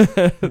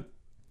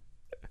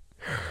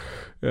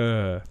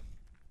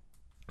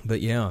 But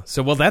yeah,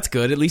 so well, that's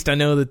good. At least I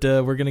know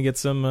that we're gonna get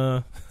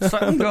some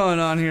something going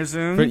on here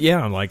soon. But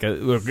yeah, like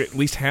at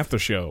least half the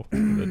show.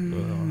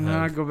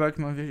 Now I go back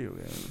to my video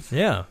games.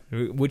 Yeah,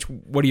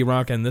 what are you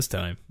rocking this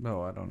time?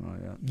 No, I don't know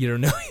yet. You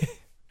don't know.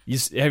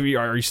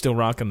 Are you still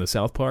rocking the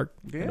South Park?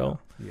 Yeah, at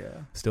all?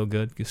 yeah. Still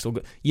good. Still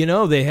good. You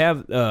know they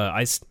have.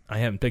 I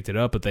haven't picked it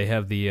up, but they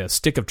have the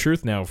Stick of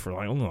Truth now for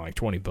only like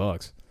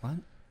 $20. What?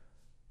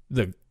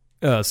 The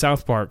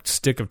South Park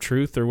Stick of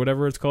Truth or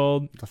whatever it's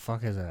called. The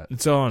fuck is that?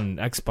 It's on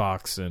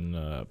Xbox and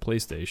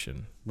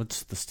PlayStation.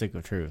 What's the Stick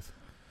of Truth?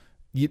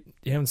 You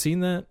haven't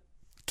seen that?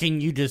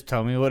 Can you just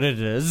tell me what it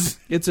is?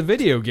 It's a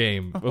video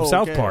game of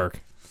South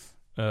Park.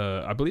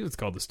 I believe it's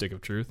called the Stick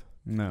of Truth.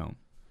 No.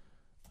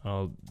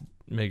 I'll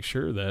make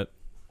sure that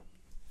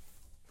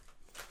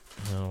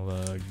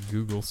I'll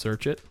Google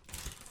search it.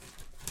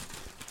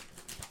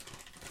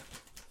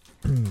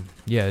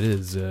 Yeah, it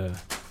is the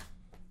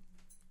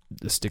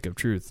Stick of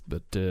Truth,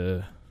 but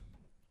it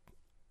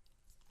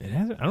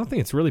hasn't. I don't think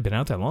it's really been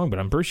out that long, but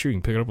I'm pretty sure you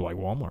can pick it up at like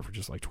Walmart for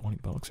just like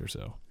 $20 or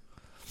so.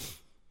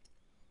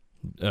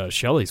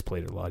 Shelley's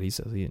played it a lot. He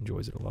says he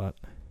enjoys it a lot.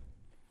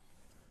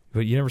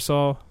 But you never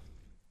saw.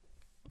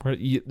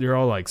 They're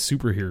all like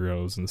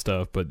superheroes and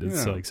stuff, but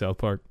it's like South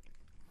Park.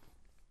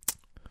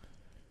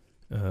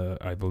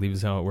 I believe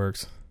is how it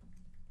works.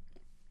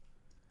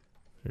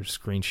 There's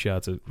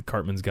screenshots of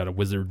Cartman's got a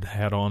wizard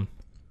hat on.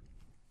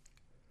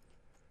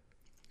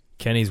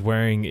 Kenny's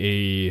wearing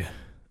a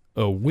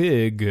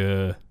wig,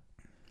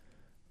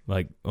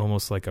 like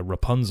almost like a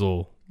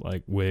Rapunzel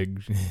like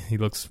wig. He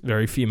looks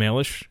very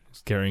female-ish.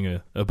 He's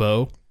carrying a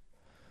bow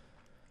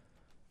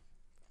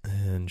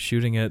and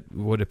shooting at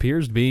what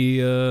appears to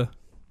be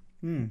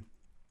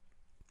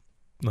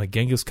like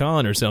Genghis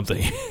Khan or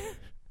something.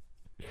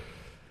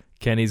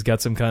 Kenny's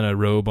got some kind of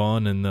robe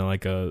on and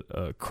like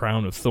a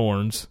crown of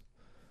thorns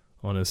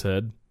on his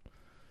head,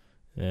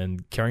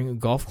 and carrying a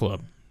golf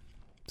club.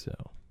 So,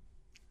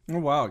 Oh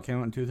wow, it came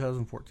out in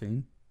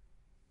 2014.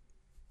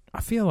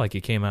 I feel like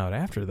it came out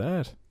after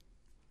that.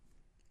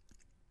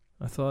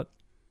 I thought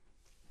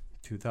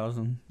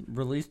 2000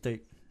 release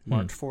date,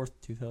 March 4th,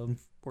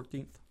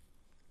 2014.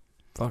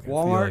 Fuck,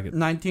 Walmart,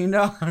 $19.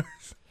 Well,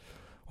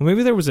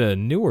 maybe there was a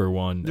newer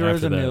one. There is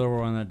after that. another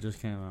one that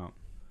just came out.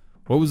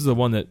 What was the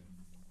one that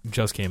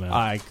just came out?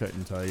 I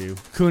couldn't tell you.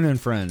 Coon and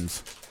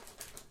Friends.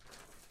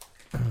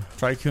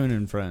 Try Coon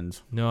and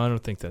Friends. No, I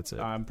don't think that's it.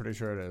 I'm pretty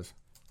sure it is.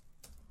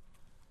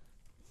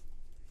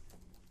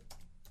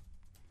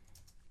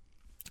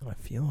 I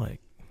feel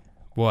like...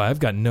 Well, I've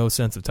got no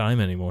sense of time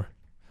anymore.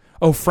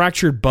 Oh,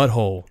 Fractured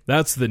Butthole.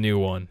 That's the new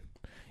one.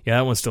 Yeah,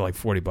 that one's still like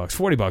 $40.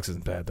 $40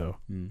 isn't bad, though.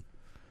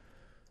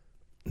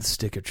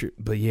 Stick of Truth.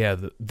 But yeah,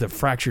 the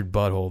Fractured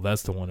Butthole,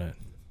 that's the one the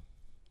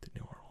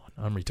newer one.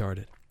 I'm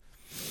retarded.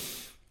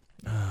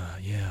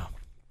 Yeah.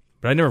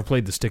 But I never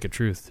played the Stick of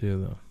Truth,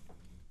 too, though.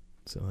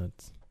 So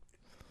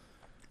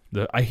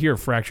that's... I hear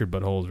Fractured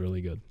Butthole is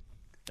really good.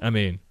 I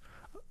mean,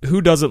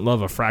 who doesn't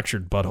love a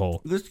Fractured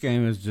Butthole? This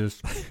game is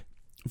just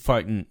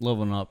fighting,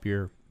 leveling up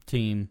your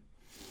team.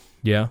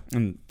 Yeah?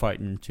 And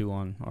fighting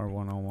 2-on or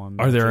 1-on-1.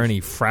 Are there any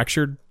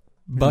fractured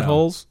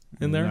buttholes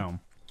in there?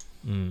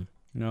 No.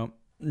 Nope.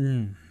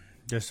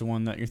 Just the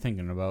one that you're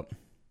thinking about.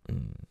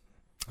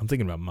 I'm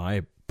thinking about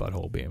my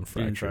butthole being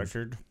fractured.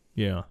 Fractured.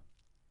 Yeah.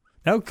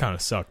 That would kind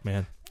of suck,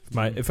 man.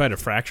 If I had a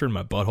fracture in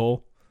my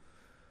butthole,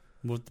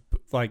 With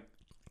like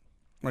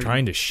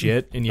trying to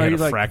shit, and you are had you a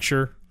like-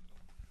 fracture.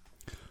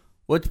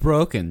 What's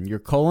broken? Your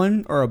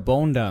colon or a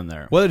bone down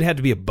there? Well, it had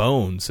to be a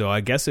bone, so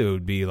I guess it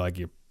would be like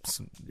your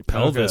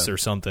pelvis Okay. or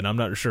something. I'm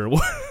not sure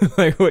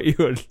what you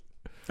would.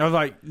 I was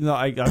like, no,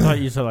 I thought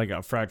you said like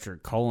a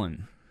fractured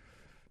colon.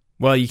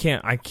 Well, you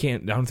can't. I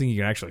don't think you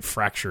can actually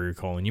fracture your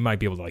colon. You might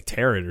be able to like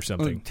tear it or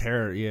something.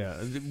 Tear, yeah.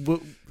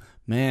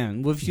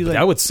 Man, what if you like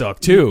That would suck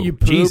too. you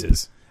poop,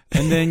 Jesus.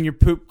 and then your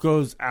poop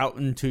goes out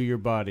into your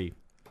body,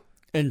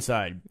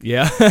 inside.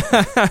 Yeah.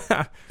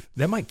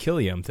 That might kill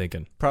you, I'm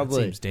thinking. Probably.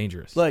 That seems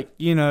dangerous. Like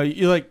you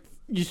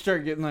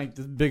start getting like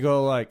this big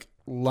old like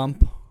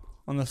lump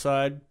on the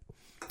side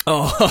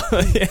Oh,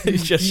 yeah,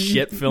 it's just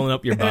shit filling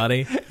up your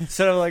body.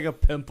 instead of like a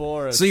pimple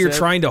or a So you're cyst.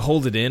 trying to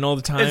hold it in all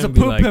the time? It's a and be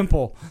poop like,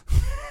 pimple,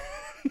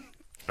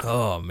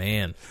 Oh,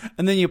 man.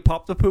 and then you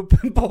pop the poop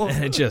pimple.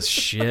 And it just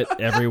shit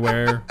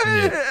everywhere.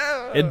 And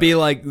it'd be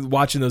like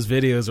watching those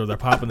videos where they're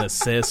popping the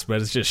cyst, but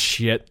it's just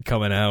shit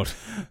coming out.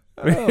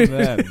 Oh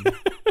man,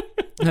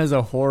 that's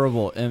a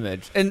horrible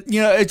image, and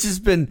it's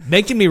just been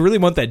Making me really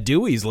want that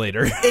Dewey's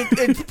later.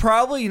 it's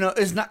probably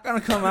it's not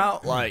gonna come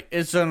out like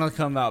it's gonna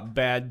come out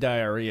bad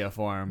diarrhea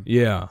for him.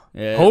 Yeah.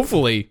 Yeah.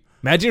 Hopefully.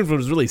 Imagine if it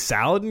was really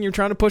salad and you're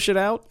trying to push it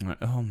out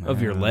Oh man,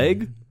 of your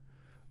leg.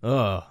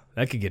 Oh,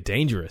 that could get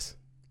dangerous.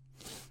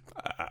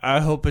 I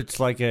hope it's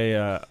like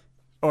a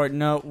or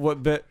no,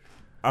 what bit?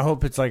 I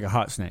hope it's like a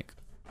hot snake.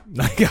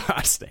 Like a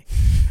hot snake.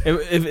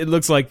 If it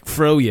looks like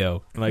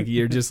froyo, like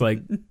you're just like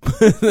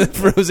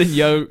frozen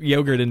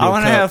yogurt into I a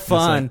want to cup. have It's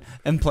fun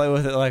and play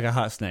with it like a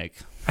hot snake.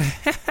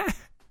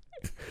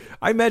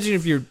 I imagine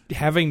if you're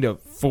having to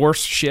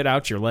force shit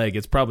out your leg,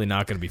 it's probably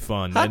not going to be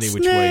fun any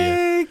which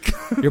way.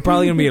 You're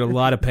probably going to be in a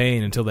lot of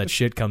pain until that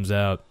shit comes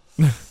out.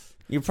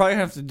 You probably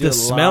have to do The a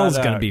smell's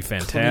lot gonna of be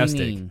fantastic.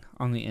 cleaning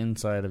on the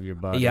inside of your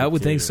body. Yeah, I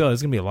would think too. so.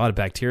 There's going to be a lot of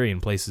bacteria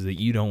in places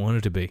that you don't want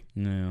it to be.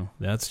 No,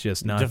 That's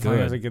just not definitely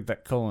have to good. get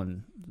that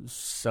colon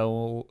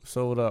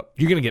sewed up.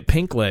 You're going to get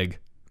pink leg.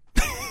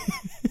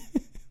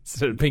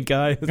 Instead of pink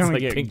eye, it's I'm gonna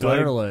like get pink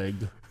gutter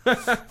leg. leg.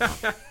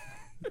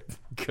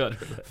 Gutter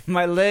leg.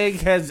 My leg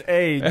has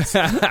AIDS.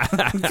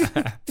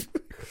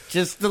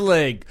 Just the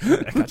leg.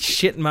 I got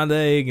shit in my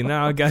leg, and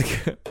now I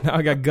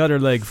got gutter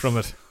leg from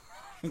it.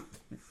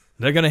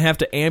 They're gonna have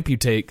to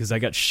amputate because I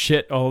got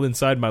shit all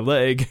inside my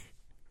leg.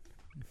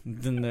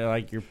 Then they're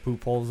like your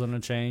poop hole's gonna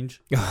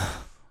change.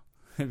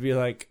 It'd be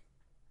like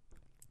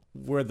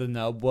where the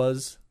nub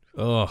was.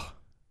 Ugh.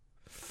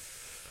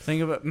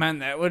 Think about man,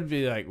 that would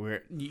be like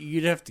weird.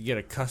 You'd have to get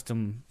a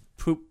custom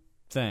poop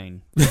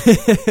thing.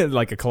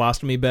 Like a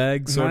colostomy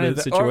bag sort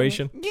of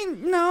situation.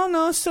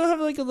 No, still have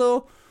like a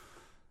little,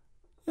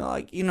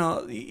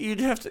 you'd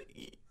have to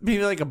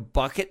maybe like a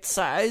bucket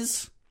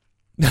size,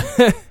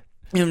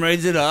 and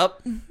raise it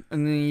up, and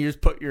then you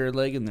just put your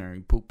leg in there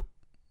and poop.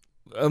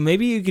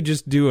 Maybe you could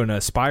just do an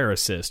Aspire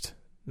Assist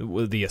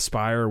with the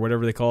Aspire or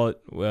whatever they call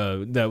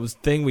it. That was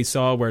thing we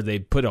saw where they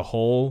put a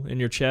hole in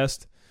your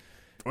chest.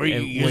 Or you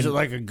And use it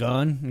like a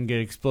gun and get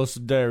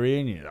explosive diarrhea,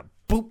 and you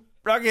poop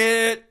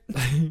rocket.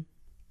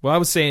 Well, I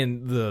was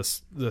saying the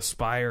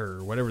Spire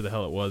or whatever the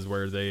hell it was,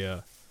 where they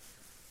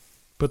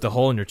put the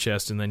hole in your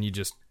chest and then you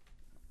just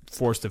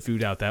force the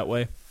food out that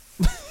way.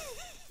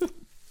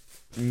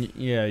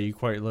 Yeah, you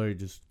quite literally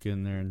just get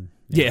in there and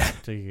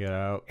take it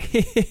out.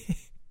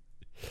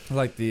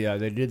 Like they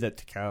did that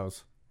to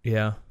cows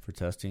Yeah. for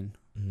testing,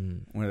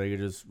 where they could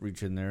just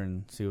reach in there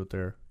and see what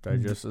their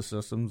digestive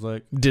system's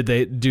like. Did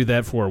they do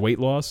that for weight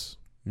loss?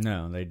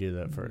 No, they do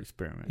that for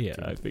experiment. Yeah,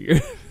 I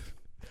figured.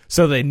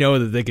 So they know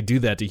that they could do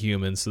that to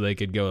humans, so they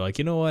could go like,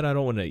 you know what? I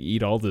don't want to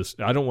eat all this.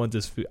 I don't want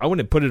this food. I want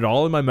to put it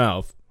all in my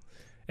mouth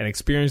and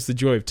experience the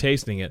joy of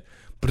tasting it,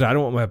 but I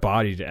don't want my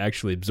body to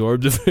actually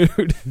absorb the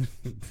food.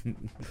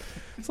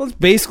 So let's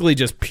basically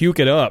just puke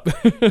it up.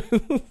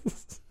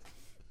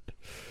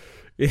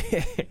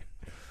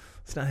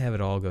 Let's not have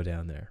it all go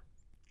down there.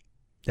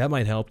 That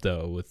might help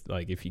though, with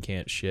like if you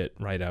can't shit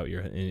right out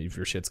if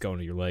your shit's going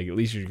to your leg, at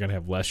least you're gonna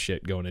have less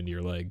shit going into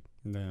your leg.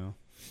 No.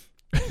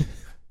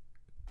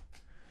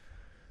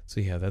 So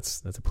yeah,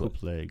 that's a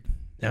Poop leg.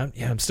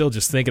 I'm still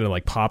just thinking of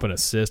like popping a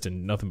cyst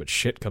and nothing but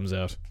shit comes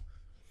out.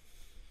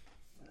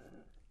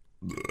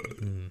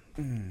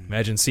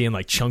 Imagine seeing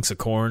like chunks of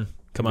corn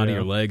come out of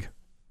your leg.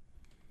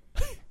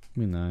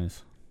 Be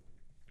nice.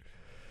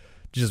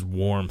 Just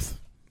warmth.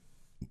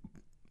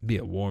 Be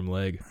a warm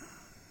leg.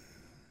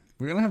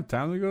 We're gonna have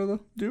time to go to the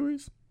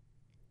Dewey's?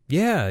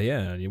 Yeah.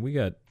 We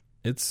got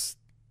it's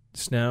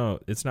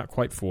not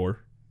quite 4.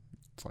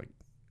 It's like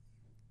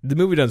the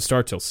movie doesn't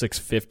start till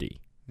 6:50.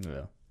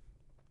 Yeah.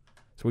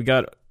 So we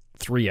got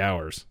 3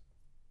 hours.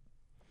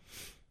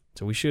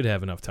 So we should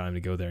have enough time to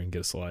go there and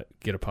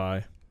get a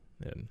pie.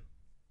 And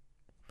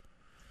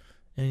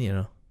you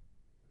know,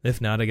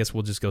 if not, I guess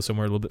we'll just go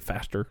somewhere a little bit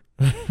faster.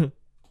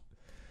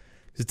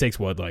 It takes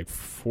like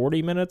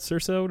 40 minutes or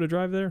so to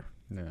drive there.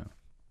 Yeah.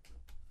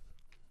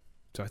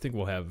 So I think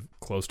we'll have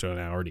close to an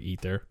hour to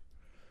eat there.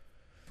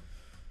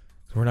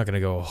 We're not going to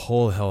go a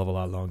whole hell of a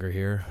lot longer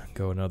here.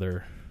 Go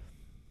another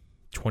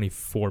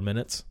 24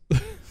 minutes.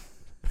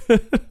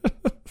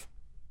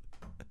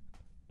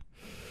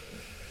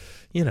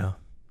 You know.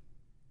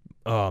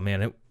 Oh,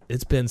 man.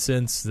 It's been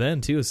since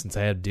then, too, since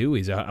I had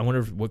Dewey's. I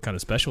wonder what kind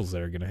of specials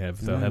they're going to have.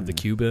 If they'll have the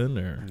Cuban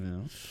or...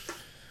 Yeah.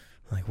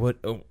 Like what?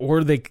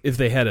 Or if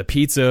they had a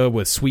pizza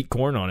with sweet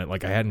corn on it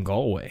like I had in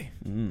Galway.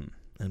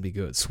 That'd be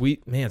good.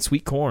 Sweet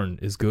corn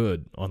is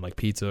good on like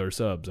pizza or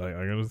subs. I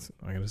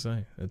gotta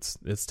say,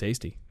 it's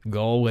tasty.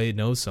 Galway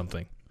knows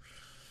something.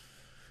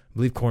 I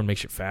believe corn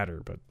makes you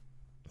fatter, but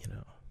you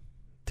know,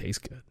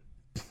 tastes good.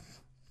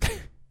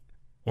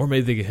 Or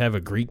maybe they could have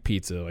a Greek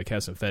pizza, like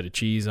have some feta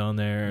cheese on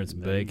there and some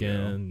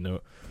bacon.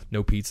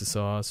 No pizza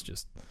sauce,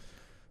 just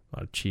a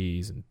lot of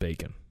cheese and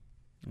bacon.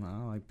 No, I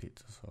like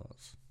pizza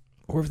sauce.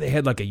 Or if they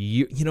had like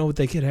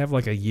they could have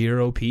like a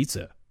gyro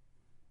pizza.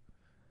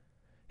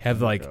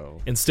 Have like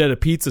instead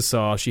of pizza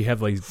sauce, you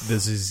have like the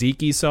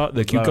tzatziki sauce,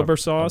 the cucumber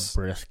sauce.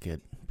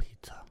 Brisket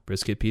pizza.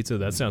 Brisket pizza,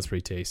 that sounds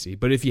pretty tasty.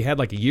 But if you had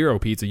like a gyro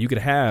pizza, you could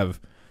have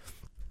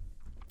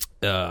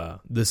the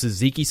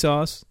tzatziki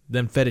sauce,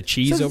 then feta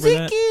cheese over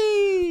that.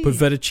 Put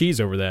feta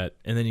cheese over that,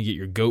 and then you get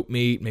your goat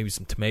meat, maybe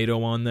some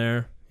tomato on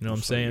there. You know what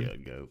I'm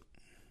saying? Goat.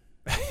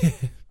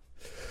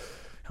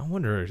 I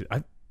wonder.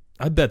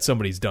 I bet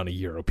somebody's done a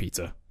gyro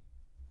pizza.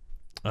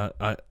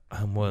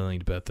 I'm willing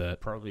to bet that.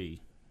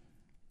 Probably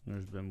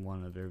there's been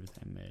one of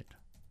everything made.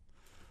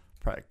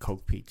 Probably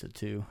Coke pizza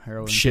too.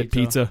 Heroin Shit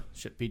pizza.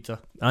 Shit pizza.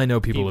 I know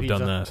people have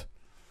done that.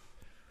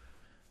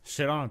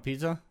 Shit on a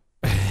pizza?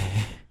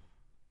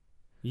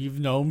 You've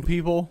known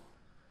people?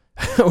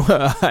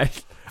 Well, I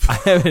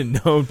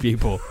haven't known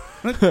people.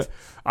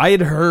 I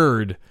had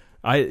heard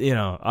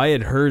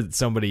that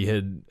somebody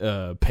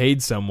had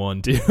paid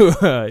someone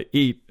to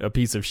eat a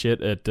piece of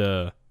shit at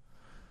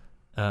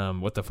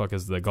what the fuck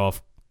is the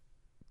golf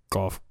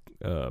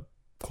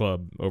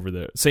club over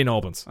there, St.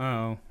 Albans.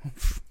 Oh,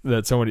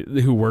 that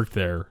somebody who worked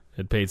there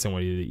had paid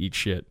somebody to eat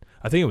shit.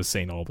 I think it was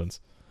St. Albans,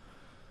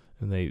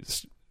 and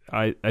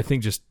I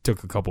think just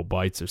took a couple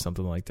bites or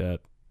something like that.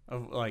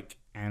 Of like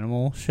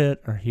animal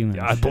shit or human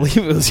shit? I believe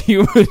it was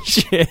human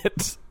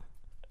shit.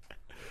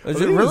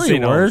 Is it really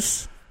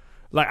worse?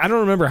 Like, I don't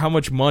remember how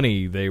much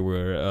money they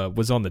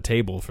was on the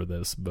table for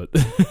this, but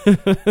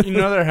you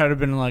know, there had to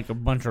been like a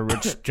bunch of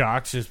rich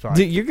jocks just like,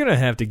 dude, you're gonna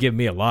have to give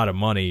me a lot of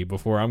money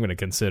before I'm gonna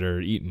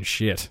consider eating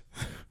shit.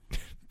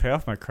 Pay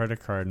off my credit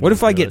card. What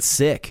if I get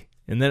sick?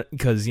 And then,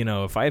 because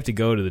if I have to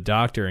go to the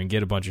doctor and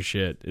get a bunch of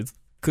shit, it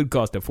could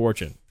cost a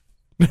fortune.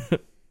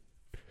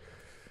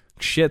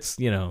 Shit's,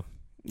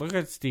 Look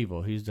at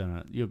Steve-O. He's done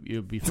it.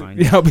 You'll be fine.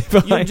 Yeah, I'll be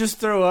fine. You'll just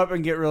throw up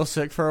and get real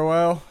sick for a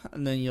while,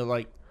 and then you'll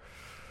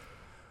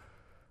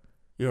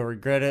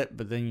regret it,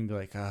 but then you'll be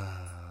like,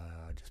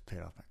 I just paid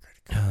off my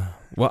credit card.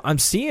 Well, I'm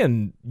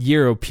seeing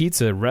gyro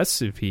pizza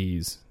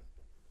recipes.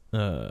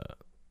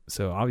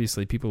 So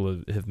obviously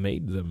people have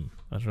made them.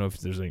 I don't know if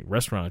there's any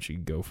restaurants you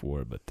can go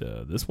for, but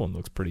this one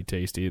looks pretty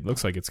tasty. It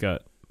looks like it's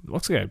got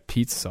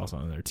pizza sauce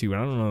on there too.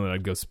 And I don't know that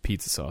I'd go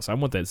pizza sauce. I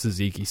want that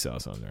tzatziki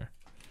sauce on there.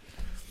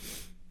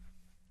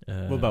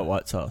 What about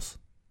white sauce?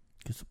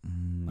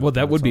 Well,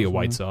 that would be a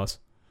white sauce.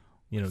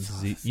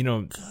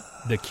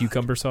 The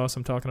cucumber sauce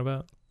I'm talking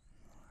about?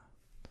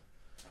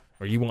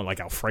 Or you want like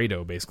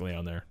Alfredo basically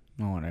on there?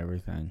 I want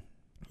everything.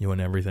 You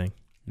want everything?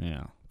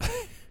 Yeah.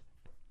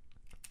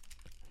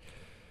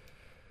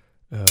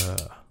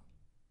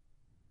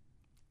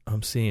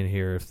 I'm seeing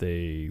here if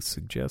they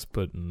suggest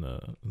putting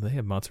they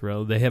have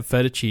mozzarella. They have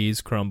feta cheese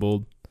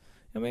crumbled.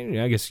 I mean,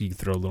 I guess you could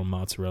throw a little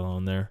mozzarella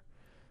on there.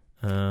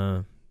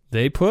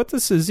 They put the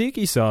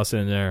tzatziki sauce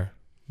in there.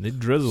 They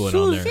drizzle it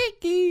on there.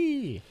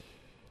 Tzatziki.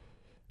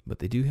 But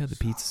they do have the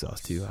pizza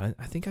sauce too.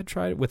 I think I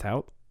tried it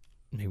without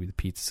maybe the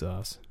pizza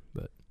sauce,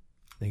 but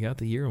they got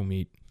the gyro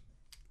meat.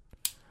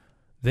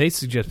 They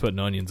suggest putting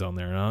onions on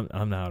there, and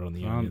I'm not on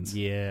the onions.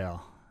 Yeah,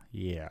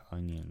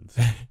 onions.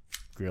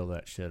 Grill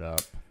that shit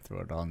up. Throw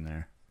it on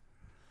there.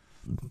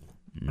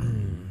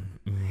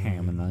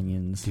 Ham and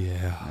onions.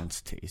 Yeah.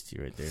 That's tasty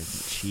right there.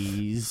 Some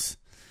cheese.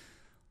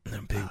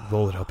 And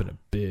roll it up in a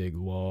big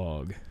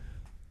log.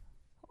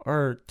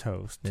 Or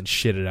toast. And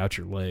shit it out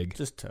your leg.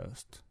 Just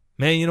toast.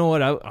 Man, you know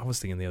what? I was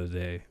thinking the other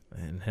day,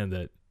 and had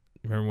that.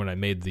 Remember when I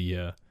made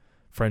the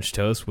French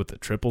toast with the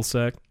triple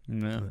sec?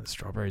 No. The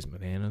strawberries and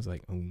bananas?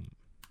 Like,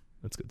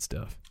 that's good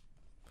stuff.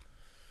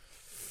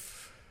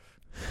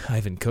 I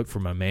haven't cooked for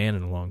my man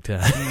in a long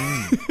time.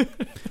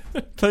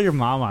 Tell your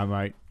mom I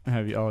might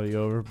have all you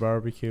over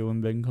barbecue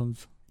when Ben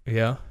comes.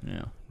 Yeah?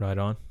 Yeah. Right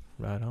on.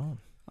 Right on.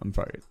 I'm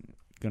probably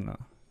gonna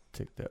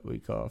take that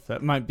week off.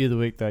 That might be the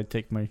week that I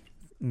take my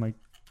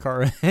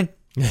car in.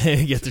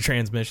 Get the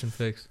transmission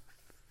fixed.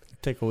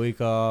 Take a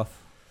week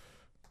off.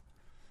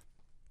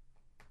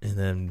 And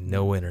then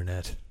no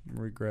internet.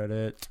 Regret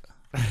it.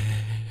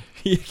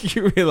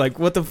 You're like,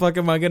 what the fuck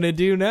am I gonna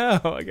do now?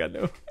 I got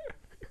no.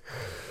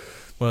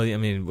 Well, I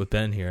mean, with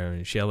Ben here, I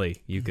mean,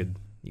 Shelly, you could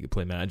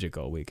play Magic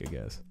all week, I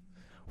guess.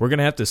 We're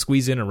gonna have to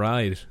squeeze in a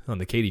ride on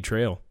the Katy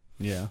Trail.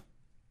 Yeah.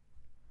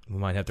 We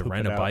might have to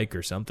rent a bike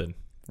or something.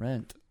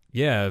 Rent.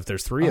 Yeah, if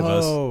there's 3 of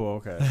us.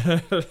 Oh,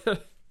 okay.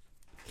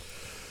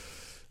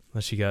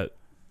 Unless you got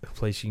a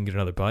place you can get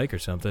another bike or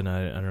something.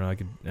 I don't know. I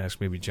could ask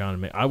maybe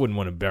John. I wouldn't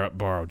want to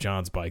borrow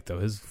John's bike though.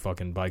 His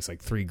fucking bike's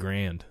like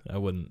 $3,000. I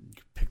wouldn't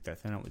pick that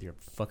thing up with your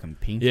fucking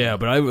pinky. Yeah,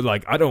 but I would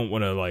I don't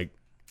want to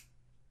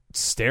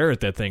stare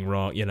at that thing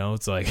wrong. You know,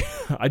 it's like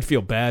I'd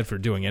feel bad for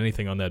doing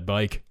anything on that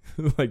bike,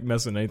 like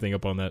messing anything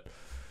up on that.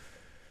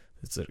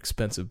 It's an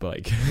expensive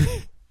bike.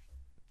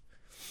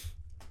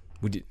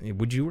 Would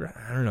you?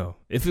 I don't know.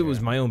 If it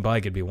was my own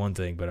bike, it'd be one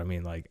thing. But I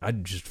mean,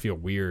 I'd just feel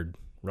weird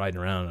riding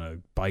around on a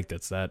bike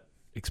that's that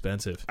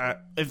expensive.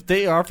 If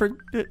they offered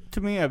it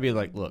to me, I'd be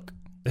like, look,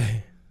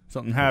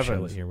 something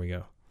happens. Here we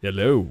go.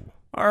 Hello.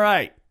 All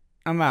right.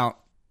 I'm out.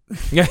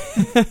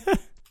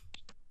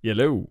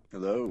 Hello.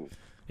 Hello.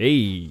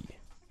 Hey.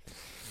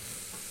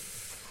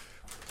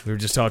 We were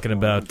just talking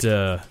about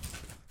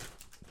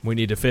we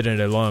need to fit in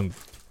a long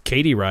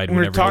Katy ride. We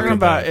were talking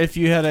about if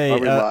you had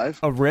a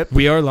rip.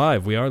 We are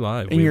live.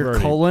 In your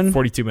colon.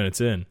 42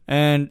 minutes in.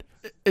 And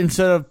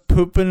instead of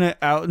pooping it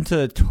out into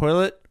the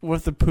toilet, what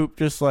if the poop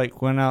just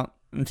went out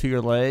into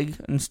your leg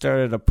and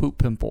started a poop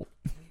pimple?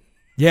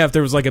 Yeah, if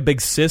there was a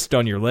big cyst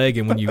on your leg,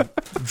 and when you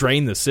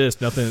drained the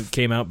cyst, nothing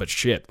came out but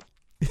shit.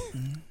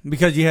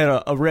 Because you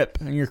had a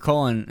rip in your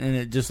colon, and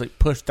it just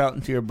pushed out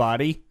into your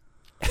body,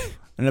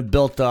 and it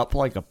built up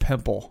like a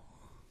pimple.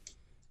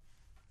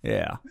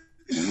 Yeah.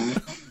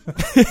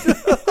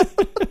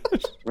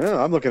 Well,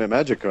 I'm looking at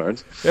Magic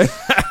cards.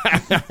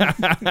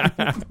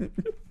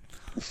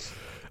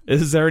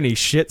 Is there any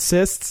shit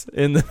cysts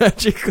in the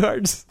Magic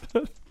cards?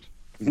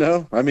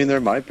 No, I mean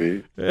there might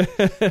be.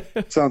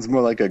 Sounds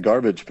more like a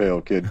Garbage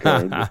Pail Kid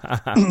card.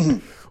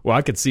 Well,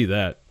 I could see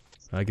that.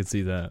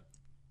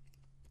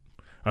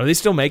 Are they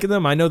still making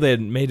them? I know they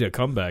had made a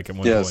comeback at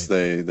one point. Yes,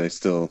 they're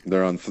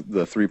on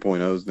the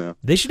 3.0s now.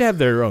 They should have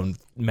their own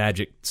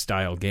Magic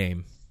style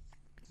game,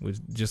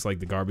 with just like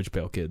the Garbage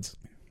Pail Kids.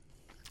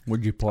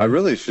 Would you play? I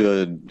really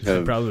should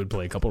have. I probably would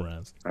play a couple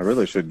rounds. I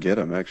really should get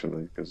them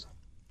actually, because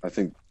I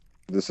think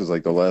this is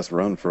the last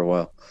run for a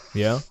while.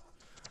 Yeah.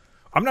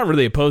 I'm not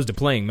really opposed to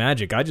playing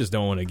Magic. I just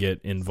don't want to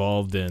get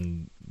involved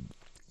in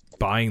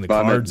buying the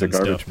cards and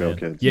Garbage stuff. Pail Man.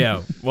 Kids.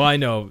 Yeah, well, I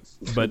know,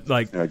 but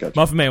Yeah,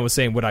 Muffin Man was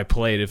saying, would I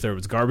play it if there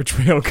was Garbage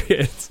Pail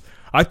Kids?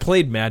 I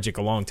played Magic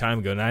a long time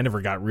ago, and I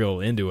never got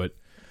real into it.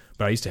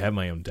 But I used to have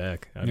my own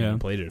deck. I've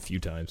played it a few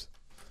times.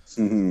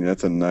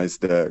 That's a nice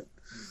deck.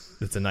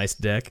 It's a nice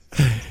deck.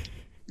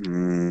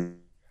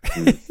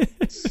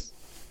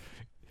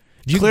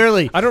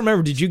 Clearly, I don't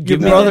remember. Did you your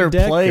give me brother that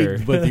deck,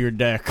 played with your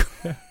deck?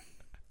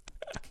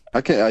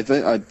 I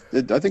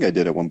think I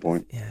did at one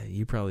point. Yeah,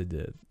 you probably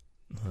did.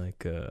 When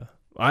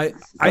I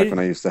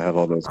used to have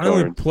all those I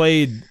only cards.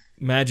 played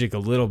Magic a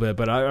little bit,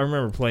 but I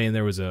remember playing.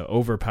 There was a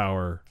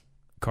Overpower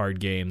card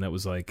game that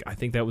was I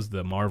think that was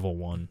the Marvel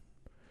one,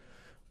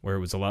 where it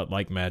was a lot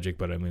like Magic,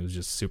 but I mean it was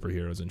just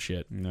superheroes and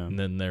shit. No. And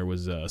then there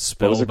was What was it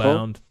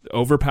Spellbound,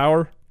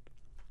 Overpower.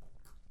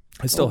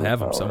 I still have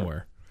them Overpower.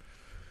 somewhere.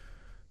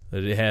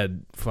 It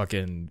had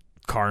fucking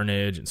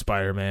Carnage and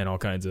Spider-Man, all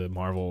kinds of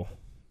Marvel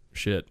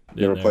shit.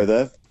 You ever play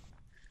that?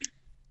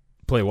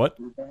 Play what?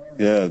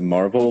 Yeah,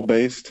 Marvel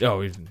based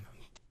Oh,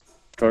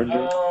 card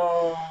game.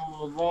 Oh,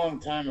 a long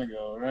time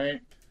ago,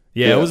 right?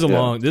 yeah, it was yeah.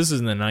 long. This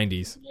is in the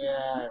 90s.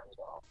 Yeah,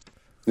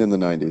 In the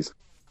 90s.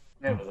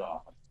 it was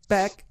awesome.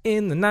 Back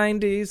in the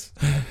 90s.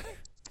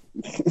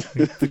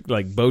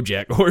 Like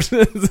BoJack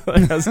Horseman.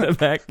 I said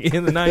back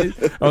in the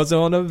 90s. I was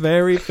on a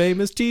very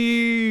famous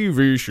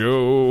TV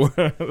show.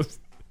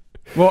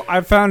 Well,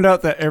 I found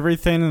out that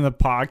everything in the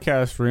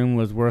podcast room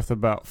was worth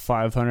about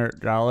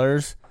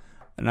 $500,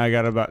 and I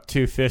got about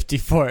 $250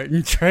 for it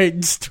in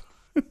trades.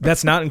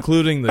 That's not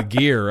including the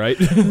gear, right?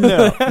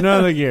 No, none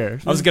of the gear.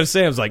 I was gonna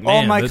say, I was like, man,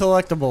 all my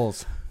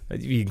collectibles.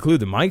 if you include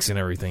the mics and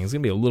everything, it's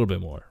gonna be a little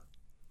bit more.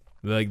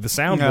 Like the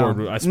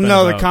soundboard, I spent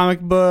the about comic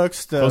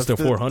books, close to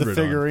 400 the on.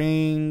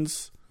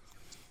 figurines,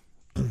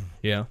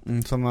 Yeah.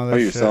 and some other. Are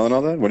you shit. selling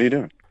all that? What are you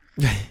doing?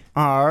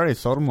 I already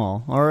sold them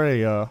all.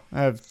 Already, I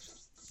have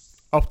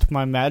upped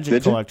my magic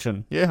Did you?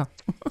 collection. Yeah,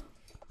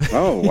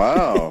 Oh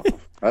wow,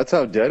 that's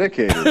how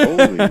dedicated.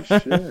 Holy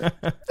shit!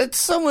 it's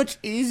so much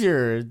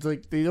easier. It's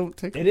like they don't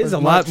take. It is a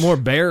lot more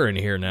bare in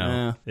here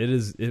now. Yeah. It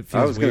is. It feels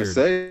I was weird. gonna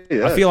say.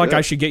 Yeah, I feel like shit.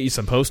 I should get you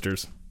some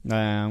posters.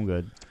 Nah, I'm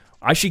good.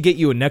 I should get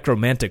you a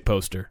necromantic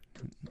poster.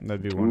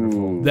 That'd be wonderful.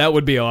 Ooh. That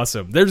would be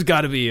awesome. There's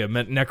got to be a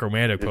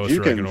necromantic If poster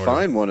you I can can order.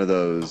 find one of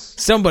those,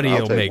 Somebody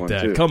I'll will take make one,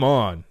 that. too. Come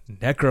on,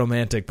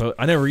 necromantic poster.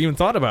 I never even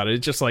thought about it.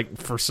 It's just like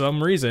for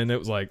some reason it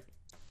was like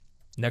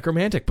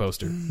necromantic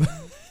poster.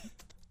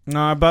 No,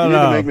 I you bought. need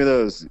to make me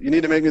those. You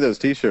need to make me those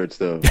T-shirts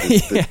though.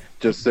 that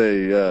just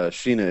say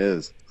Sheena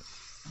is.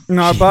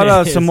 No, I bought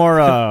Yes. some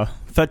more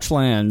fetch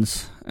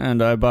lands,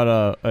 and I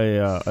bought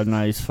a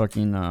nice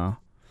fucking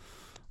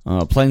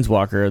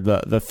planeswalker,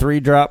 the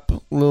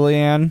 3-drop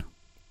Lilian.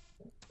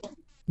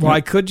 Well,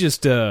 I could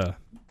just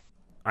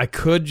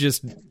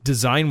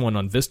design one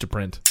on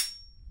Vistaprint.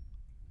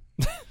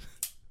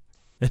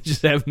 And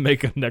just have him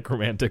make a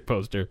necromantic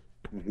poster.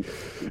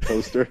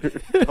 Poster.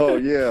 Oh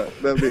yeah,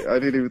 I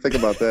didn't even think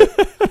about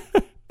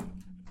that.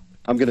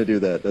 I'm gonna do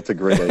that. That's a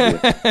great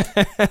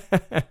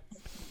idea.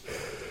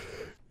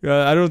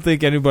 I don't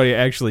think anybody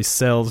actually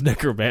sells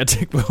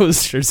necromantic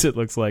posters. It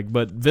looks like,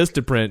 but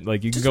Vistaprint,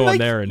 like you can Just go on make-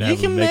 there and you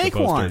have them can make make a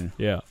poster. one.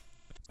 Yeah,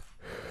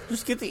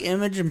 Just get the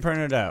image and print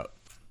it out.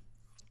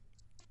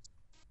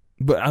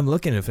 but I'm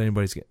looking if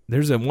anybody's.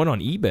 There's a one on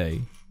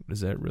eBay. Is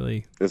that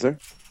really? Is there?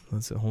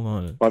 Let's hold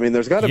on. Well, I mean,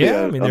 there's got to be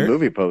Yeah, a, I mean, a there-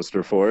 movie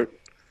poster for it.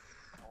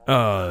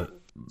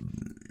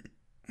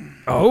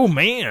 Oh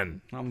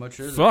man, How much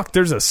is fuck!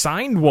 There's a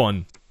signed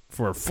one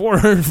for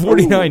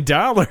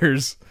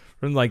 $449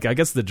 from like I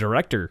guess the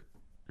director.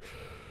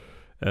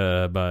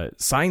 But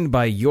signed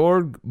by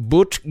Jörg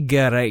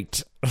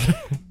Buttgereit,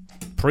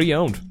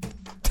 pre-owned.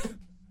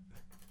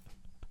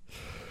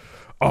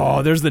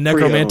 Oh, there's the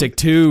Necromantic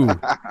 2.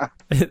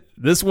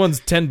 This one's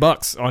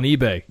 $10 on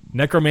eBay.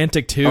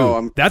 Necromantic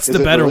 2. That's is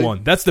the it better really?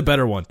 one. That's the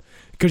better one.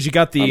 Because you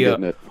got I'm the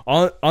getting it.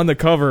 on the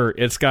cover,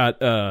 it's got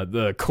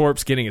the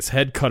corpse getting its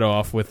head cut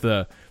off with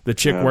the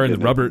chick Yeah, I'm wearing the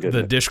getting it, rubber I'm getting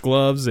the it. dish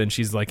gloves, and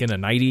she's like in a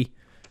nightie.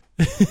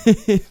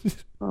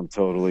 I'm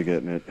totally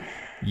getting it.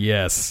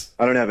 Yes.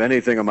 I don't have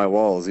anything on my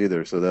walls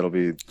either, so that'll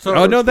be.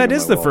 Oh no, first that thing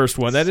is on the my wall. first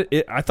one.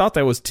 I thought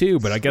that was 2,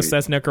 but I guess Sweet.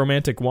 that's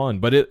Necromantic 1.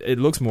 But it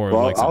looks more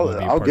Well, like something to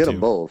be I'll part get 2. them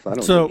both. I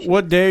don't. So, give a shit.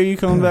 what day are you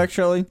coming back,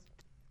 Shelley?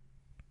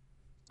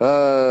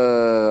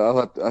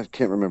 I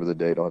can't remember the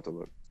date. I'll have to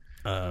look.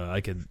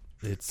 I could.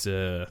 It's.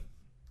 I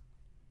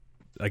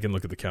can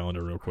look at the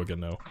calendar real quick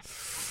and know.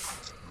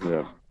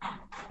 Yeah.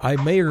 I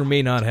may or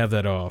may not have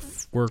that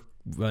off. Work,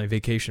 my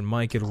vacation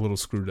might get a little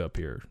screwed up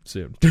here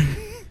soon.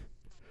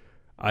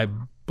 I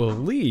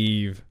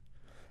believe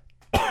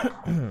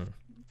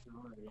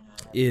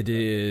it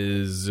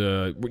is.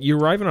 You're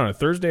arriving on a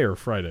Thursday or a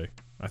Friday?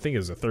 I think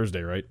it's a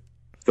Thursday, right?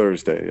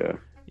 Thursday. Yeah.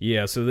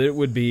 Yeah, so it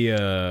would be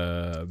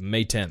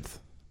May 10th.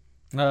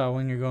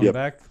 When you're going Yep.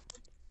 back?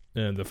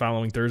 And the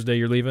following Thursday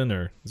you're leaving,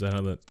 or is that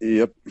how that?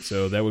 Yep.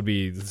 So that would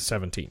be the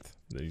 17th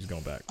that he's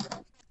going back.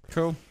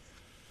 Cool.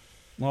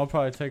 Well, I'll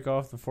probably take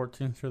off the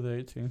 14th or the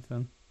 18th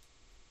then.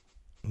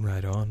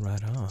 Right on,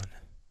 right on.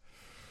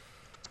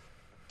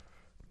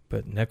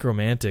 But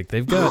Necromantic,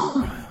 they've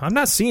got... I'm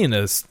not seeing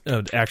an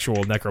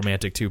actual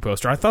Necromantic 2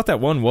 poster. I thought that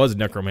one was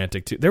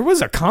Necromantic 2. There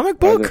was a comic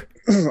book?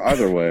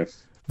 Either way.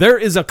 There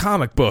is a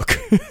comic book.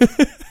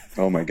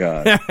 Oh my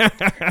god.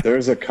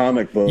 There's a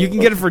comic book. You can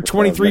get it for of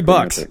 $23.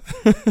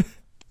 Necromantic.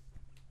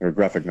 Or a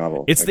graphic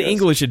novel. It's I the guess.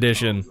 English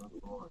edition.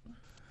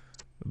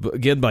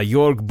 Again, by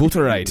Jörg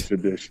Buttgereit. English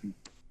edition.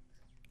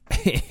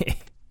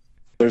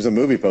 There's a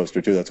movie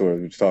poster too. That's what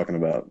we were talking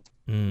about.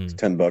 It's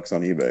 $10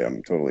 on eBay.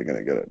 I'm totally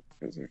gonna get it.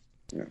 There's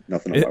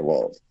nothing on my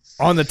walls.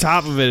 On the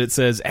top of it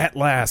says, "At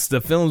last, the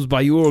films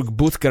by Jörg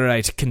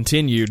Buttgereit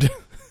continued."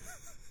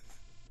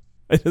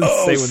 It doesn't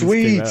Oh, say when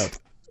sweet. this came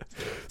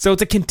out. So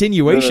it's a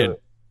continuation.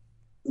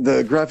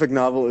 The graphic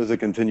novel is a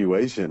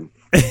continuation.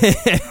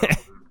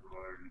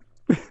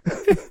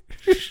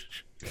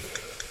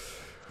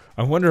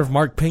 I wonder if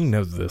Mark Ping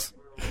knows this.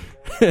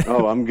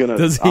 Oh, I'm gonna.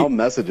 Does he- I'll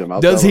message him. I'll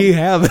Does tell he him.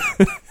 have?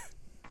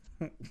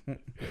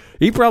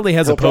 He probably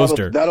has a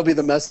poster. That'll be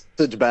the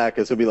message back.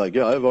 Is he'll be like,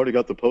 "Yeah, I've already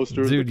got the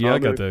poster, Dude, the yeah, I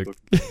got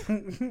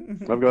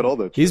comic. I've got all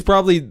that. He's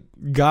probably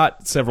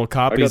got several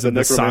copies the of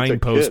the signed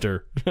Necromantic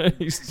poster.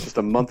 He's just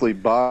a monthly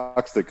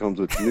box that comes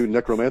with new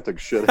necromantic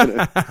shit in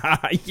it."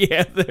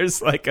 yeah,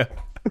 there's like a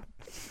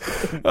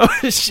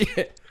oh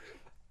shit,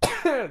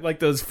 like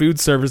those food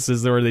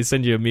services where they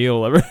send you a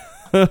meal.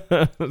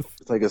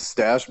 It's like a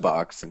stash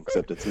box,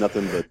 except it's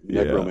nothing but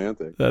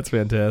necromantic. That's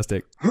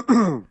fantastic.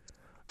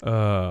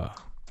 Oh,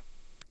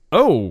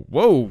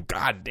 whoa,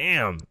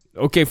 goddamn.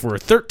 Okay, for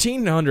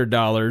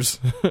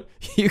 $1,300,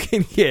 you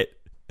can get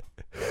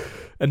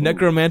a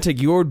necromantic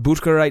Jord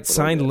Buchgereit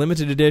signed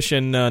limited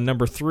edition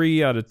number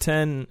 3 out of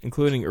 10,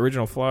 including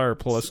original flyer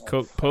plus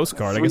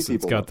postcard. I guess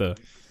it's got a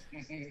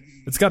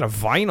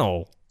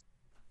vinyl.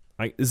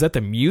 Is that the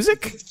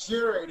music? It's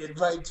curated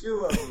by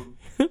 2 of them.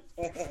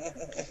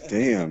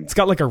 Damn. It's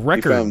got like a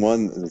record. I found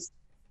one.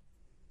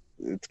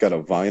 It's got a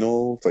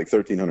vinyl. It's like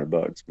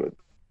 $1,300, but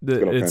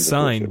it's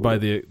signed by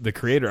the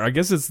creator. I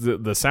guess it's the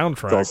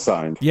soundtrack. It's all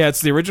signed. Yeah, it's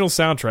the original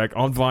soundtrack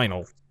on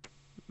vinyl.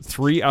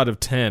 3 out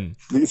of 10.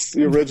 It's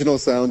the original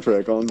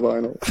soundtrack on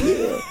vinyl.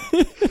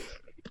 Yeah.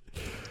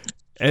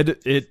 And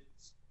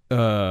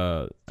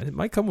it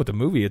might come with the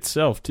movie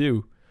itself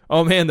too.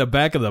 Oh man, the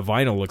back of the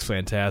vinyl looks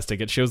fantastic.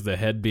 It shows the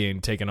head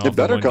being taken off. It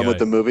better come guy. with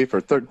the movie for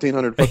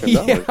 $1,300 fucking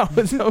Yeah, I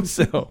would hope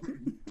so.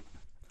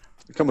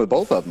 It come with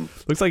both of them.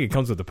 Looks like it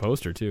comes with the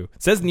poster too.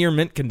 It says near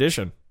mint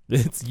condition.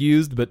 It's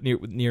used, but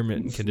near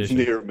mint condition.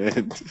 Near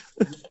mint.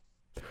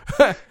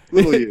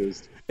 Little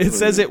used. It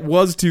says it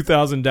was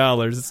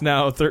 $2,000. It's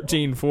now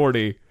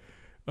 $1,340.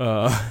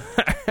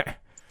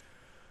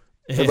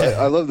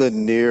 I love the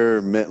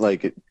near mint.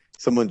 Like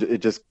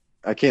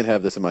I can't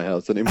have this in my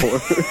house anymore.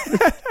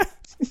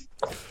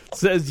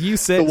 Says you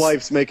save. The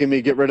wife's making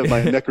me get rid of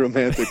my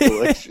necromantic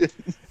collection.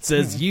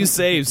 Says you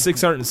save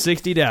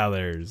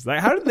 $660. Like,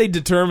 how did they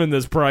determine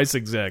this price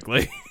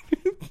exactly?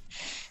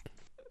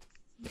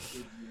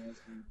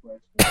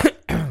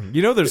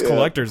 You know, there's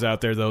collectors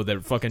out there though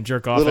that fucking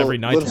jerk off every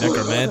night to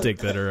necromantic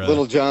that are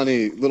little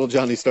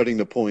Johnny starting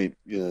to point.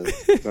 Yeah,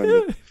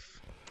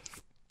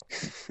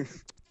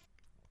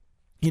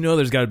 You know,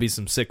 there's got to be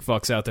some sick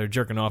fucks out there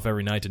jerking off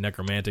every night to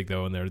necromantic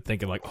though, and they're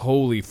thinking like,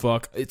 "Holy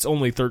fuck, it's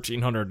only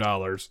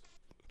 $1,300."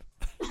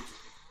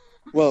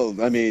 Well,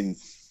 I mean,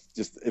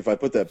 just if I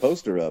put that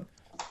poster up,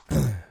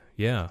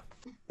 yeah.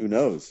 Who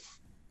knows?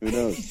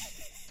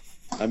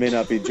 I may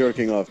not be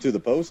jerking off to the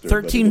poster.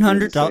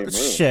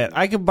 $1,300. Shit,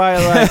 I could buy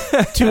like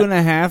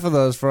 2.5 of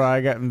those before I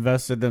got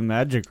invested in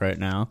magic right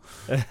now.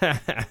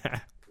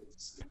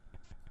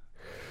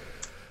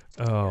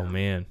 Oh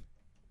man,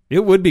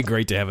 it would be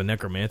great to have a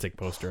necromantic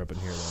poster up in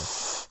here though,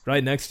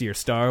 right next to your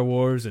Star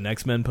Wars and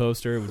X-Men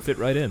poster. It would fit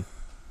right in.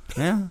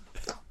 Yeah.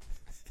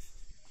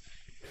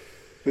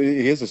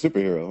 He is a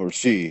superhero, or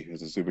she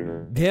is a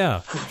superhero.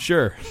 Yeah,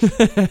 sure.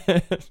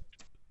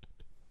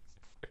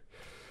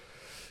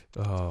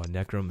 Oh,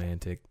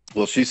 necromantic.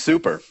 Well, she's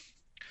super.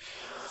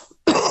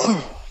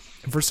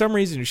 For some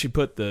reason, she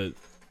put the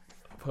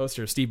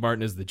poster of Steve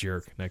Martin as the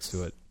jerk next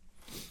to it.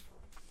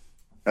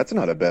 That's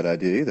not a bad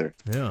idea either.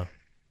 Yeah.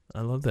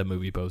 I love that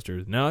movie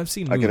poster. Now I've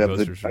seen movie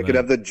posters. I could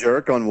have the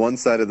jerk on one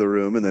side of the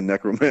room and the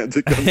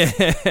necromantic on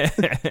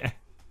the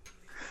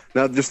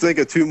Now, just think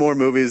of 2 more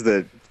movies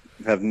that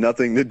have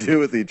nothing to do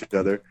with each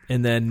other.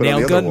 And then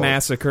Nail Gun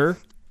Massacre.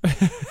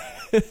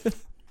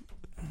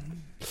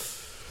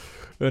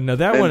 Now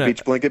that one,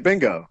 Beach Blanket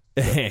Bingo.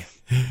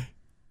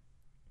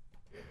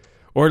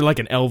 Or like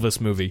an Elvis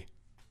movie,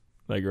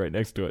 like right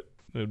next to it.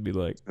 It would be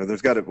like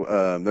there's got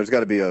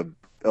to be a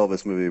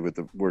Elvis movie with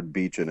the word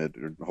beach in it,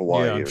 or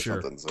Hawaii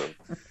something. So.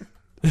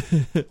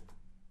 I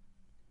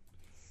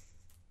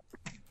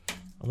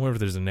wonder if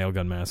there's a Nail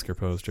Gun Massacre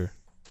poster.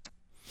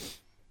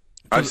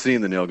 I've seen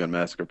the Nail Gun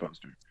Massacre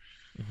poster.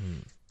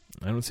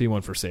 Mm-hmm. I don't see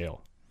one for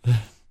sale.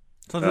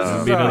 So this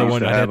would be another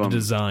one I'd have to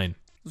design.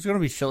 It's going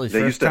to be Shelly's They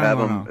first used to time have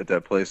on them at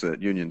that place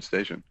at Union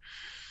Station.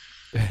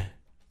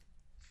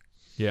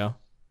 Yeah.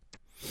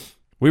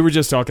 We were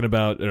just talking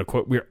about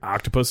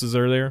octopuses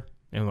earlier,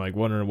 and like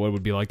wondering what it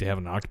would be like to have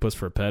an octopus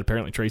for a pet.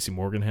 Apparently Tracy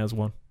Morgan has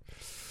one.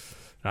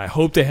 I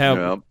hope to have.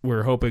 Yeah.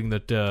 We're hoping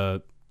that,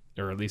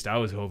 or at least I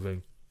was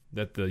hoping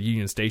that the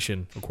Union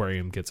Station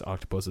aquarium gets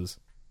octopuses.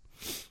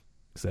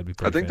 Because that'd be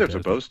pretty. I think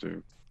fantastic. they're supposed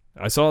to.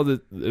 I saw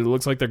that it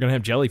looks like they're going to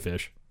have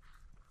jellyfish.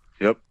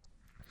 Yep.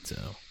 So.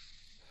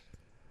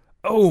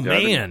 Oh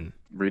man,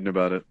 reading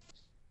about it.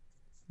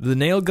 The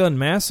Nail Gun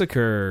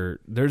Massacre.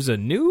 There's a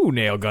new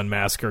Nail Gun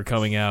Massacre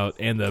coming out,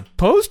 and the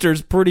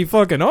poster's pretty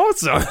fucking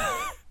awesome.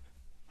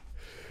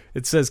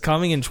 It says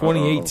coming in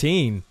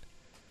 2018.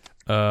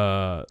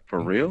 For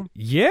real?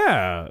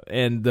 Yeah,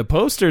 and the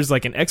poster's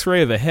like an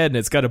X-ray of the head, and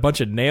it's got a bunch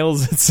of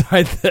nails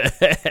inside the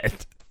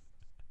head.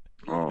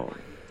 Oh,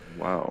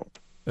 wow.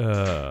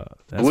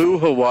 Blue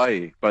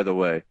Hawaii, by the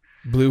way.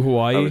 Blue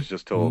Hawaii? I was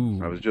just told.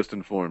 Ooh. I was just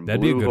informed. That'd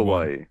Blue be a good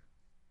Hawaii. one.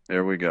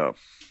 There we go.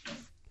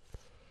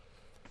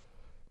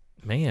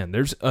 Man,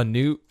 there's a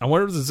new... I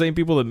wonder if it's the same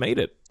people that made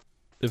it.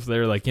 If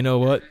they're like, you know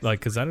what? Like,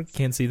 because I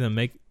can't see them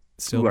make...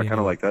 Ooh, I kind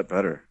of like that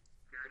better.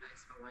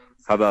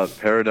 How about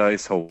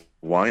Paradise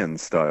Hawaiian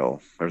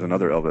Style? There's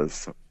another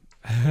Elvis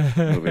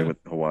movie with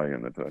Hawaii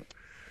in it.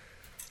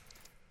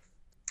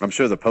 I'm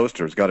sure the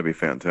poster's got to be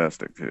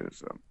fantastic, too.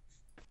 So.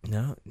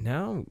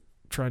 Now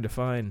trying to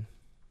find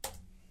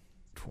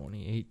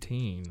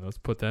 2018. Let's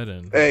put that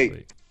in.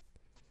 Hey.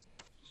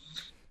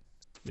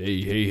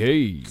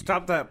 Hey.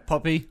 Stop that,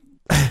 puppy.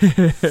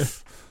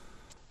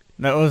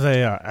 That was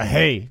a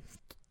hey.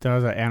 That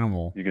was an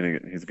animal.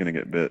 He's gonna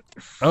get bit.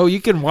 Oh,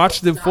 you can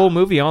watch the full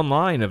movie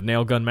online of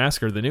Nail Gun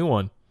Massacre, the new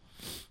one,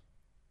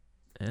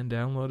 and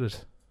download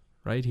it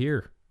right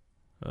here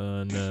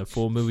on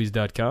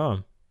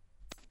fullmovies.com.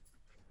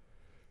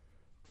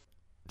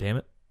 Damn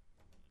it!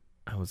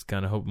 I was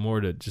kind of hoping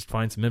more to just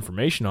find some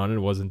information on it.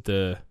 It wasn't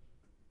the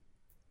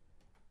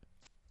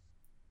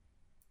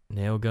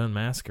Nail Gun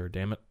Massacre.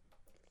 Damn it!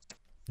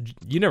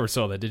 You never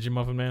saw that, did you,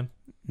 Muffin Man?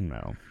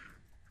 No.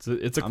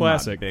 It's a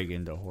classic. I'm not big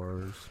into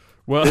horrors.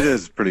 Well, it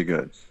is pretty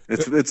good.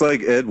 It's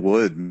like Ed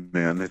Wood,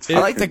 man. I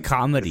like the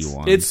comedy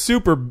one. It's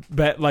super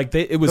bad. Like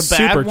it was the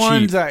super bad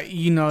ones cheap. that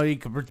you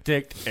can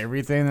predict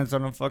everything that's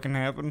gonna fucking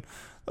happen.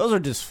 Those are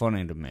just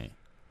funny to me.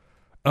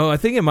 Oh, I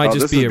think it might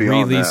just be a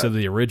beyond release that. of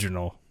the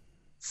original.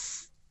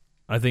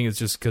 I think it's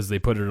just because they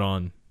put it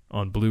on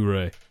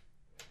Blu-ray.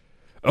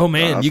 Oh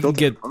man, you can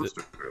get the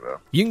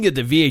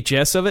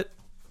VHS of it,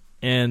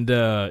 and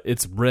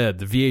it's red.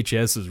 The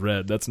VHS is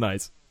red. That's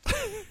nice.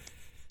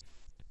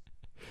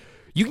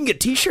 You can get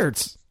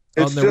T-shirts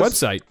on their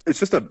website. It's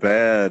just a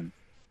bad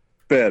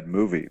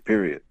movie.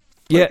 Period.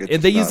 Yeah, Like,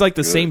 and they use like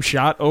the good. same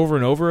shot over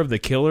and over of the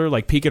killer,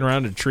 like peeking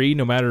around a tree,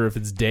 no matter if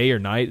it's day or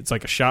night. It's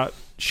like a shot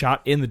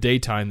in the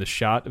daytime. The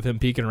shot of him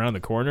peeking around the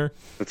corner.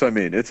 That's what I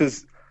mean. It's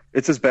as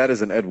bad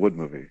as an Ed Wood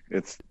movie.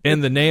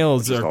 And the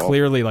nails are awful.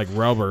 clearly like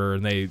rubber,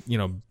 and they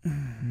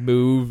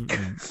move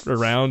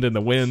around in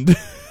the wind.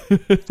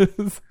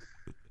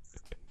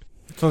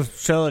 So,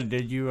 Shella,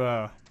 did you?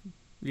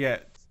 Yeah.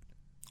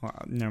 Well,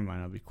 never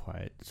mind. I'll be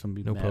quiet.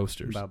 Somebody No mad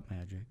posters. about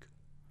magic.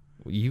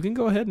 You can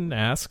go ahead and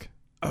ask.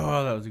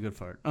 Oh, that was a good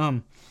fart.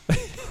 Are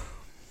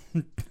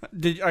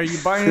you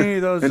buying any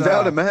of those?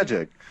 Endowed of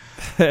Magic.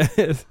 Are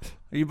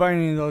you buying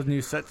any of those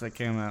new sets that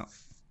came out?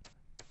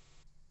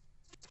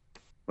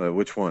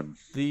 Which one?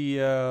 The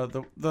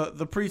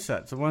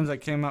presets, the ones that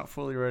came out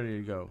fully ready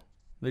to go.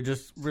 They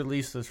just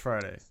released this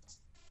Friday.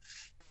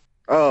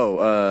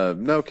 Oh,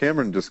 no,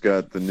 Cameron just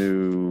got the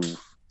new,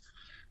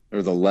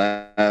 or the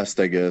last,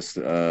 I guess,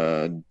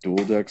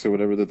 dual decks or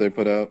whatever that they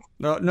put out.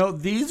 No,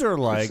 these are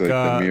like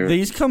the mirror.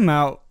 these come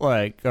out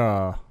like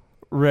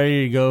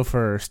ready to go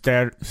for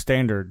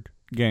standard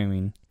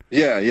gaming.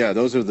 Yeah,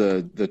 those are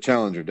the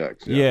Challenger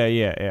decks.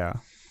 Yeah.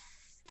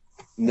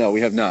 No,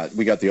 we have not.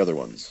 We got the other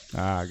ones.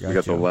 Gotcha. We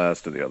got the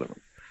last of the other ones,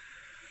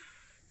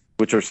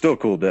 which are still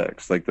cool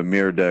decks. Like the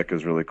mirror deck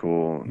is really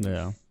cool.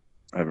 Yeah.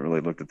 I haven't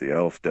really looked at the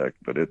elf deck,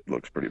 but it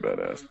looks pretty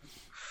badass.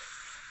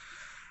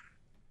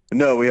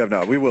 No, we have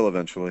not. We will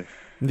eventually.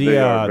 The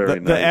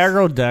nice.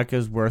 aggro deck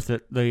is worth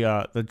it.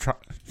 The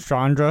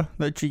Chandra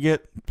that you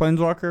get,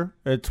 Planeswalker,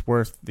 it's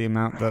worth the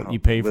amount that you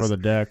pay for the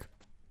deck.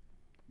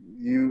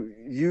 You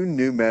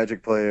new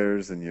Magic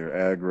players and your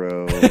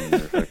aggro. And your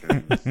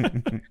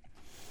fucking...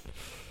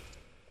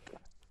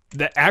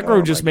 The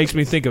aggro just makes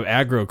me think of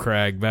Aggro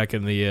Crag back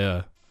in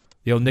the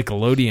old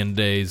Nickelodeon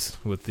days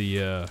with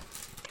the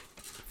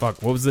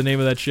what was the name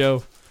of that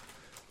show?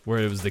 Where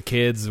it was the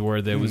kids, where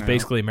it was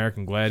basically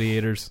American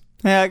Gladiators.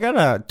 Yeah, I got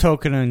a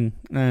token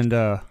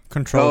and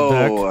control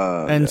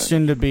deck, and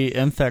soon to be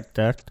infect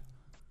deck.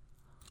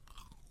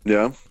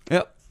 Yeah.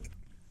 Yep.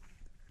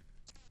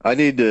 I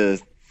need to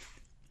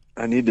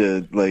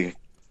like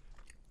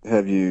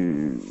have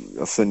you.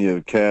 I'll send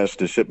you cash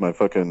to ship my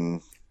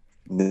fucking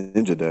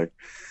ninja deck.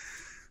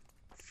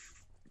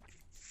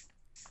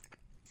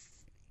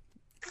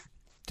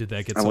 Did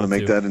that get? I want to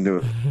make that into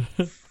it.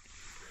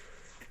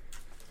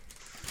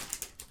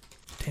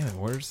 Damn it!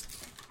 Where's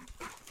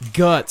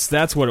Guts?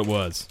 That's what it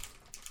was.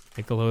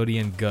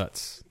 Nickelodeon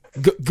Guts.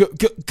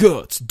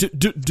 Guts.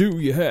 Do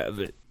you have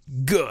it?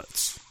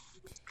 Guts.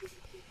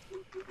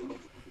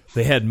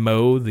 They had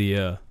Mo,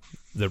 the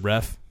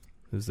ref.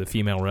 It was the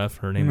female ref.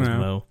 Her name was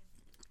Mo.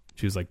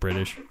 She was like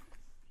British.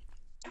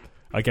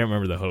 I can't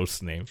remember the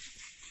host's name.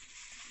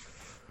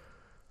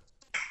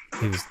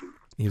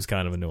 He was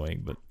kind of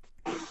annoying,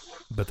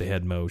 but they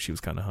had Mo. She was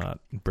kind of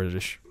hot,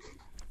 British.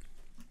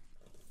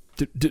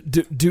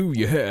 Do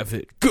you have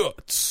it?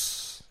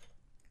 Guts.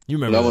 You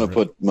remember? But I want to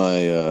put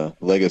my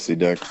legacy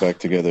deck back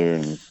together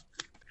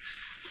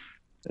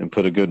and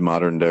put a good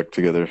modern deck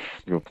together.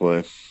 Go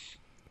play.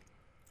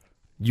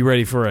 You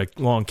ready for a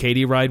long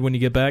Katie ride when you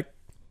get back?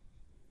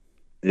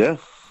 Yeah.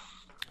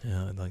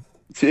 Yeah, I'd like.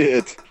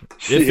 Shit.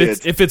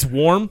 If it's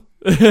warm,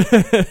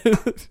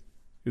 because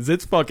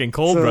it's fucking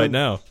cold right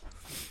now.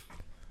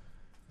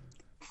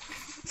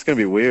 It's gonna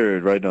be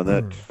weird riding on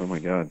that. Oh my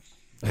god!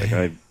 Like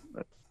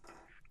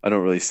I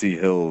don't really see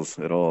hills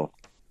at all.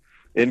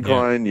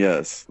 Incline,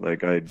 yes.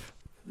 Like I'd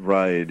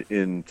ride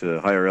into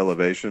higher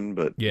elevation,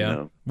 but yeah.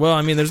 No. Well,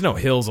 I mean, there's no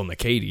hills on the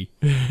Katy.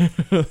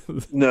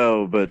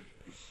 No, but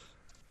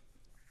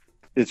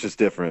it's just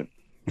different.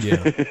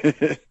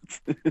 Yeah.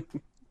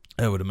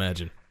 I would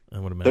imagine.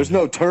 There's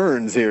no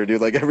turns here,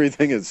 dude. Like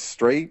everything is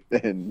straight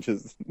and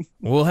just.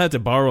 We'll have to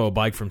borrow a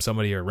bike from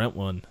somebody or rent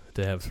one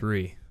to have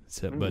three.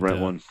 But, rent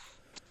one.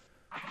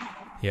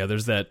 Yeah,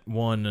 there's that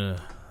one.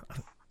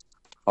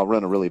 I'll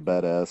rent a really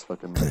badass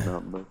fucking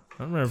mountain bike.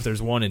 I don't remember if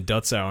there's one in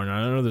Dutzauer, and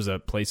I know there's a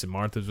place in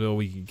Marthasville.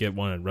 We could get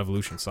one at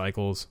Revolution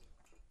Cycles.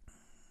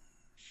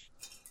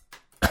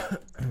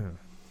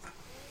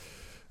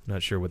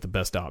 Not sure what the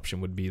best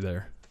option would be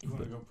there. You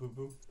want to go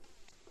poo-poo?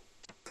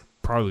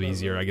 Probably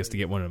easier, I guess, to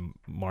get one in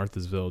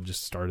Marthasville.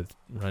 Just start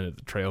right at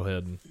the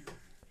trailhead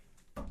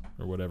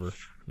or whatever.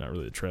 Not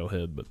really the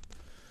trailhead, but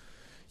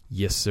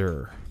yes,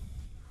 sir.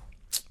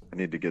 I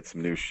need to get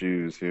some new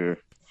shoes here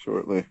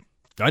shortly.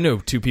 I know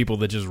 2 people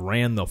that just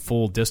ran the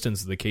full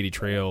distance of the Katy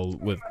Trail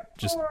with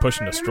just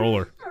pushing a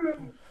stroller.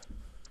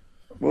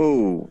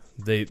 Whoa!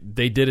 They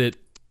did it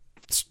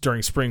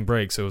during spring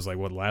break, so it was like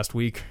what last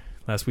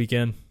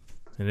weekend,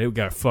 and it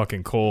got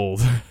fucking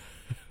cold.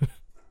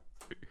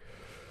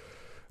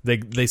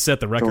 They set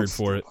the record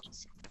for it.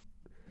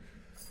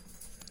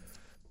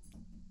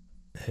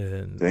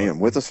 And, damn,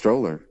 with a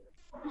stroller.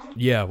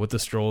 Yeah, with the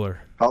stroller.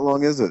 How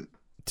long is it?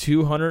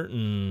 200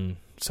 and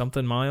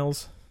something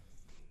miles.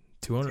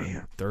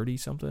 230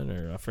 something,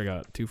 or I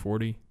forgot,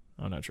 240.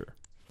 I'm not sure.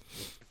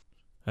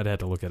 I'd have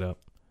to look it up.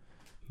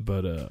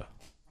 But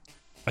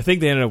I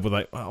think they ended up with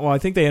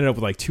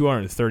like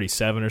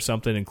 237 or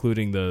something,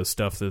 including the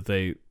stuff that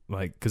they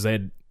like, because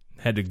they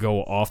had to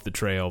go off the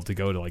trail to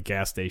go to like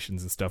gas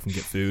stations and stuff and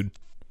get food.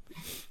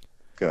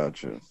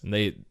 Gotcha.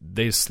 And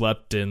they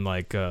slept in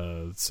like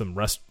some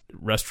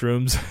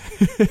restrooms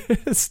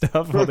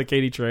stuff on the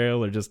Katy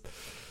Trail, or just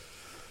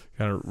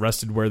kind of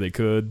rested where they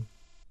could.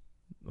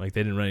 Like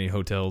they didn't rent any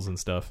hotels and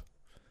stuff.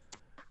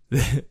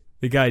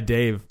 The guy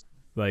Dave,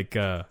 like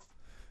it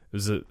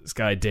was this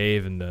guy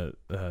Dave and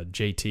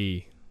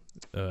JT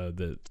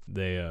that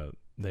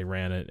they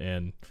ran it,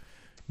 and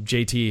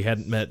JT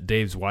hadn't met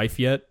Dave's wife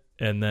yet,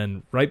 and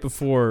then right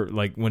before,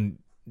 like when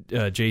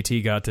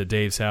JT got to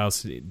Dave's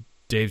house,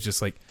 Dave's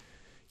just like,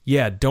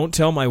 yeah, don't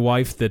tell my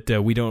wife that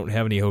we don't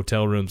have any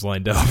hotel rooms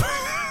lined up.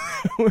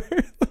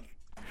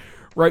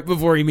 Right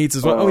before he meets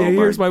his wife. Oh yeah,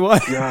 here's my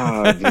wife.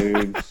 God,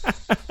 dude.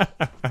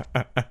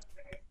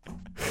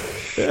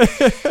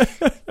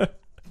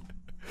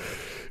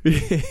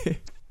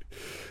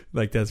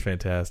 Like that's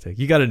fantastic.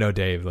 You got to know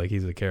Dave. Like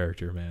he's a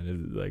character,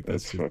 man. Like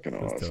that's fucking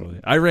awesome. Totally,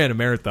 I ran a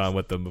marathon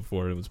with them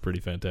before. And it was pretty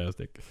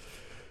fantastic.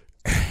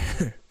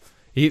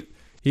 We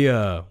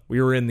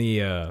were in the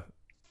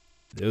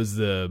it was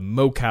the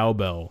Mo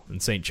Cowbell in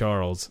St.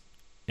 Charles,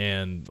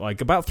 and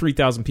like about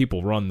 3,000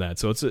 people run that,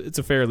 so it's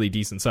a fairly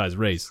decent sized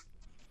race.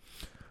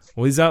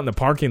 Well, he's out in the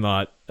parking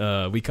lot.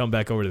 We come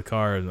back over to the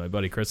car, and my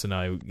buddy Chris and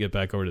I get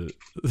back over to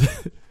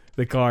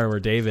the car where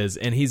Dave is,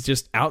 and he's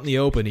just out in the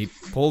open. He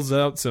pulls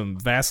out some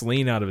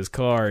Vaseline out of his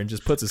car and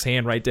just puts his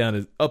hand right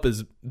down up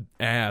his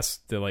ass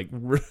to like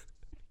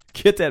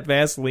get that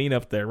Vaseline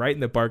up there right in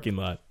the parking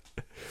lot.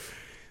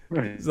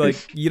 Right. It's like,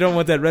 you don't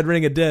want that red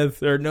ring of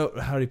death, or no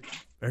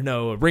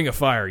ring of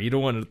fire. You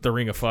don't want the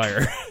ring of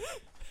fire.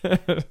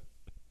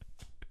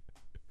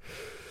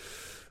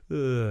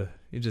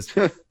 You just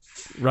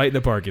right in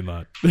the parking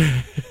lot.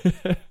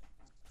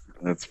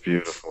 That's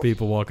beautiful.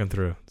 People walking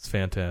through. It's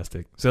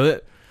fantastic.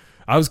 So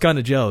I was kind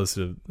of jealous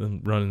of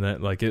running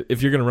that. Like,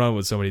 if you're going to run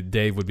with somebody,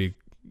 Dave would be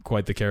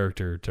quite the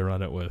character to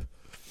run it with.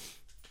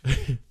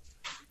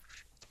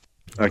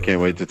 I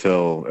can't wait to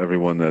tell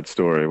everyone that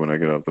story when I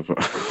get off the phone.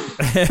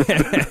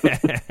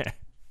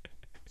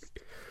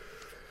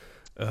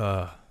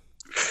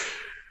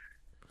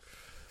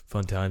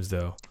 Fun times,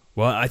 though.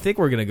 Well, I think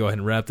we're going to go ahead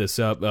and wrap this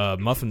up.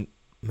 Muffin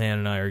Man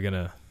and I are going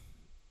to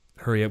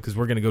hurry up because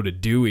we're going to go to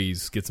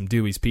Dewey's, get some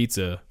Dewey's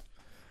Pizza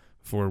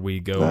before we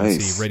go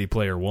and see Ready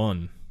Player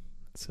One.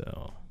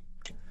 So,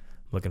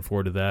 looking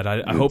forward to that.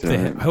 I hope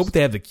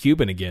they have the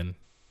Cuban again,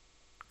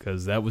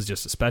 because that was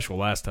just a special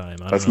last time.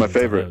 That's my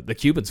favorite. The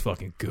Cuban's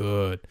fucking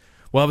good.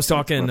 Well, I was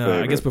talking,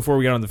 I guess before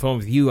we got on the phone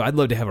with you, I'd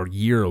love to have a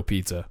gyro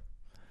pizza.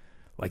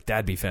 Like,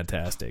 that'd be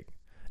fantastic.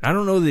 I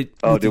don't know that...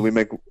 Oh, dude,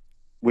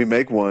 we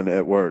make one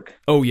at work.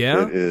 Oh,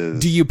 yeah?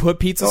 Do you put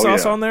pizza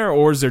sauce on there,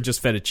 or is there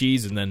just feta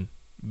cheese and then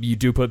you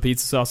do put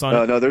pizza sauce on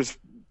it? No,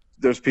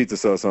 there's pizza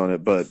sauce on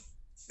it, but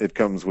it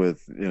comes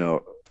with,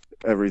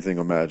 everything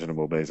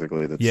imaginable,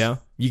 basically. Yeah?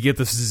 You get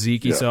the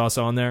tzatziki sauce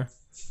on there?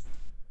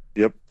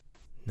 Yep.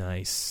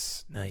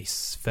 Nice.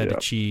 Feta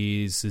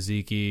cheese,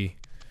 tzatziki,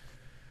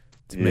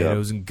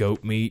 tomatoes, and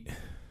goat meat.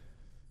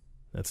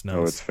 That's nice.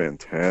 Oh, it's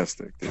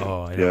fantastic, dude.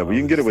 Oh, I know. Yeah, but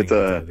you can get it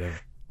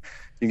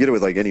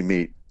with like any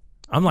meat.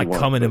 I'm like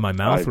coming in my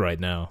mouth right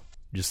now,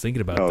 just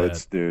thinking about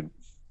that. Dude.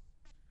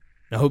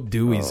 I hope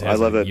Dewey's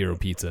has a gyro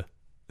pizza.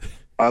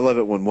 I love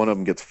it when one of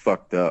them gets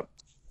fucked up.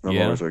 I'm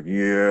always like,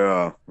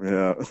 yeah.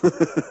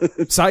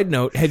 Side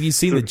note, have you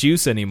seen the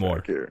Juice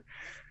anymore?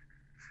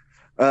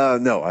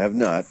 No, I have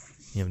not.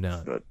 You have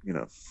not. But,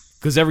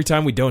 because every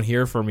time we don't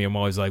hear from you, I'm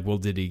always like, well,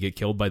 did he get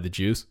killed by the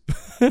Juice?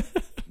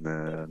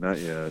 Nah, not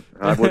yet.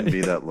 I wouldn't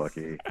be that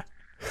lucky.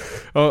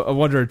 Oh, I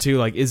wonder, too,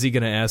 like, is he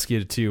going to ask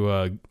you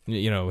to,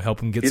 help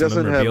him get some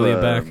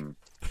memorabilia back?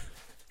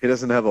 He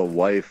doesn't have a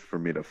wife for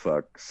me to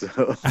fuck, so...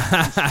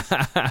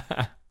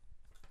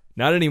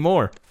 Not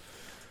anymore.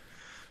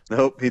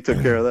 Nope, he took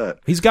care of that.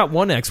 He's got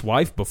one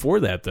ex-wife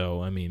before that,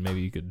 though. I mean,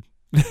 maybe you could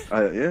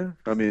Yeah,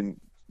 I mean,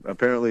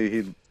 apparently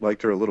he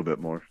liked her a little bit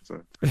more.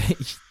 So.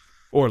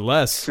 Or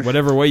less,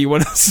 whatever way you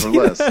want to see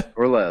that.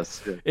 Or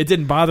less. Yeah. It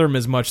didn't bother him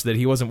as much that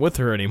he wasn't with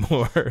her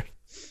anymore.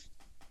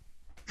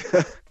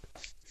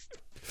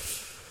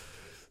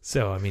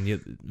 So, I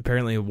mean,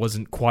 apparently it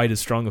wasn't quite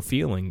as strong of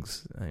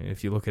feelings,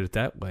 if you look at it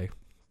that way.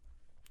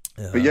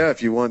 But yeah,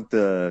 if you want,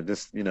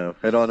 just,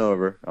 head on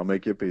over. I'll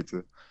make you a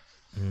pizza.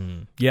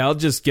 Yeah, I'll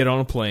just get on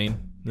a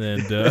plane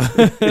and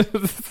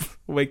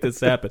make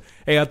this happen.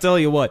 Hey, I'll tell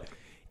you what.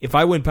 If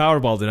I win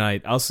Powerball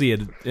tonight, I'll see it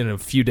in a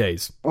few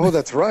days. Oh,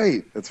 that's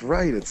right. That's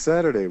right. It's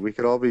Saturday. We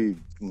could all be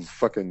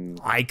fucking...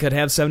 I could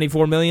have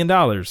 $74 million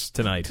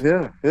tonight.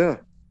 Yeah.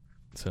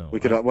 So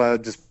we could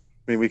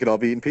we could all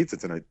be eating pizza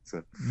tonight.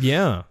 So.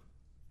 Yeah.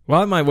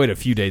 Well, I might wait a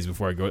few days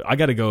before I go. I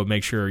got to go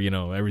make sure,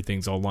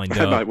 everything's all lined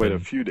up. I might wait a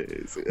few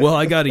days. Well,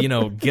 I got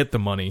to, get the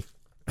money.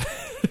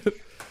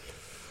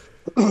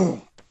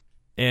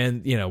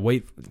 And,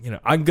 wait,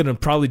 I'm going to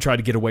probably try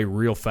to get away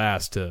real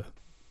fast to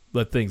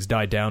let things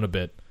die down a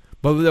bit.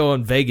 But though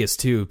in Vegas,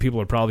 too,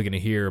 people are probably going to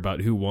hear about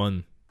who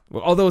won.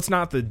 Well, although it's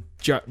not the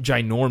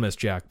ginormous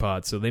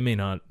jackpot, so they may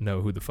not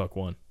know who the fuck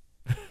won.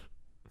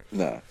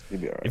 Nah,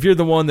 you'd be all right. If you're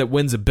the one that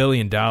wins $1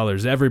 billion,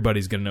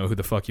 everybody's going to know who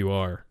the fuck you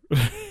are.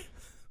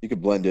 You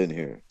could blend in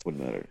here.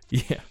 Wouldn't matter.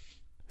 Yeah.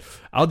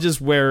 I'll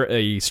just wear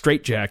a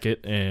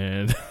straitjacket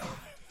and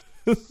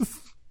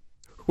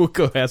we'll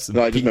go have some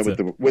pizza. I just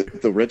meant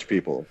with the rich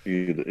people.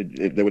 They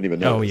wouldn't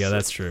even know. Oh, yeah,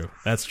 that's true.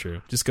 That's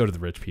true. Just go to the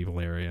rich people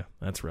area.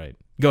 That's right.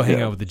 Go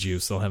hang out with the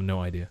Jews. They'll have no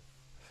idea.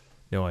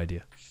 No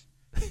idea.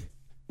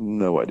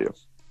 No idea.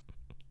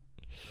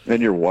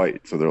 And you're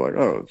white, so they're like,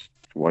 oh, it's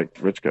a white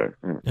rich guy.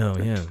 Oh,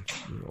 yeah.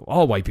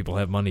 All white people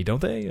have money, don't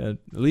they? At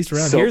least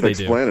around here they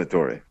do.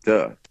 Self-explanatory.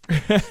 Duh.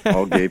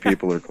 All gay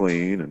people are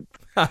clean, and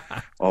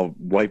all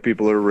white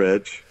people are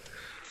rich.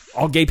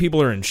 All gay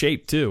people are in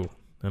shape, too.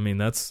 I mean,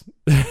 that's...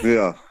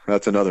 Yeah,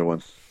 that's another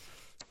one.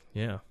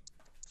 Yeah.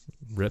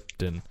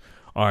 Ripped and...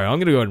 All right, I'm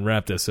going to go ahead and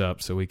wrap this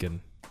up so we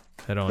can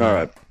head on. All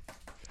right.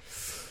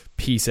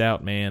 Peace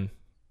out, man.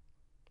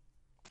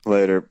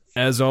 Later.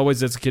 As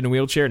always, it's a kid in a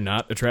wheelchair,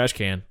 not a trash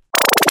can.